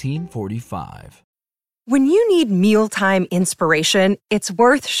 1945. When you need mealtime inspiration, it's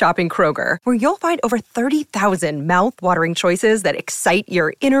worth shopping Kroger, where you'll find over 30,000 mouth-watering choices that excite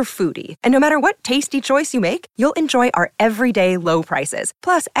your inner foodie. And no matter what tasty choice you make, you'll enjoy our everyday low prices,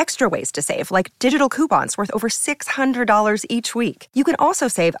 plus extra ways to save, like digital coupons worth over $600 each week. You can also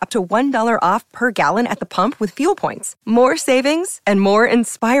save up to $1 off per gallon at the pump with fuel points. More savings and more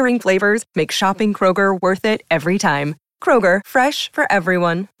inspiring flavors make shopping Kroger worth it every time. Kroger, fresh for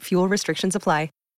everyone. Fuel restrictions apply.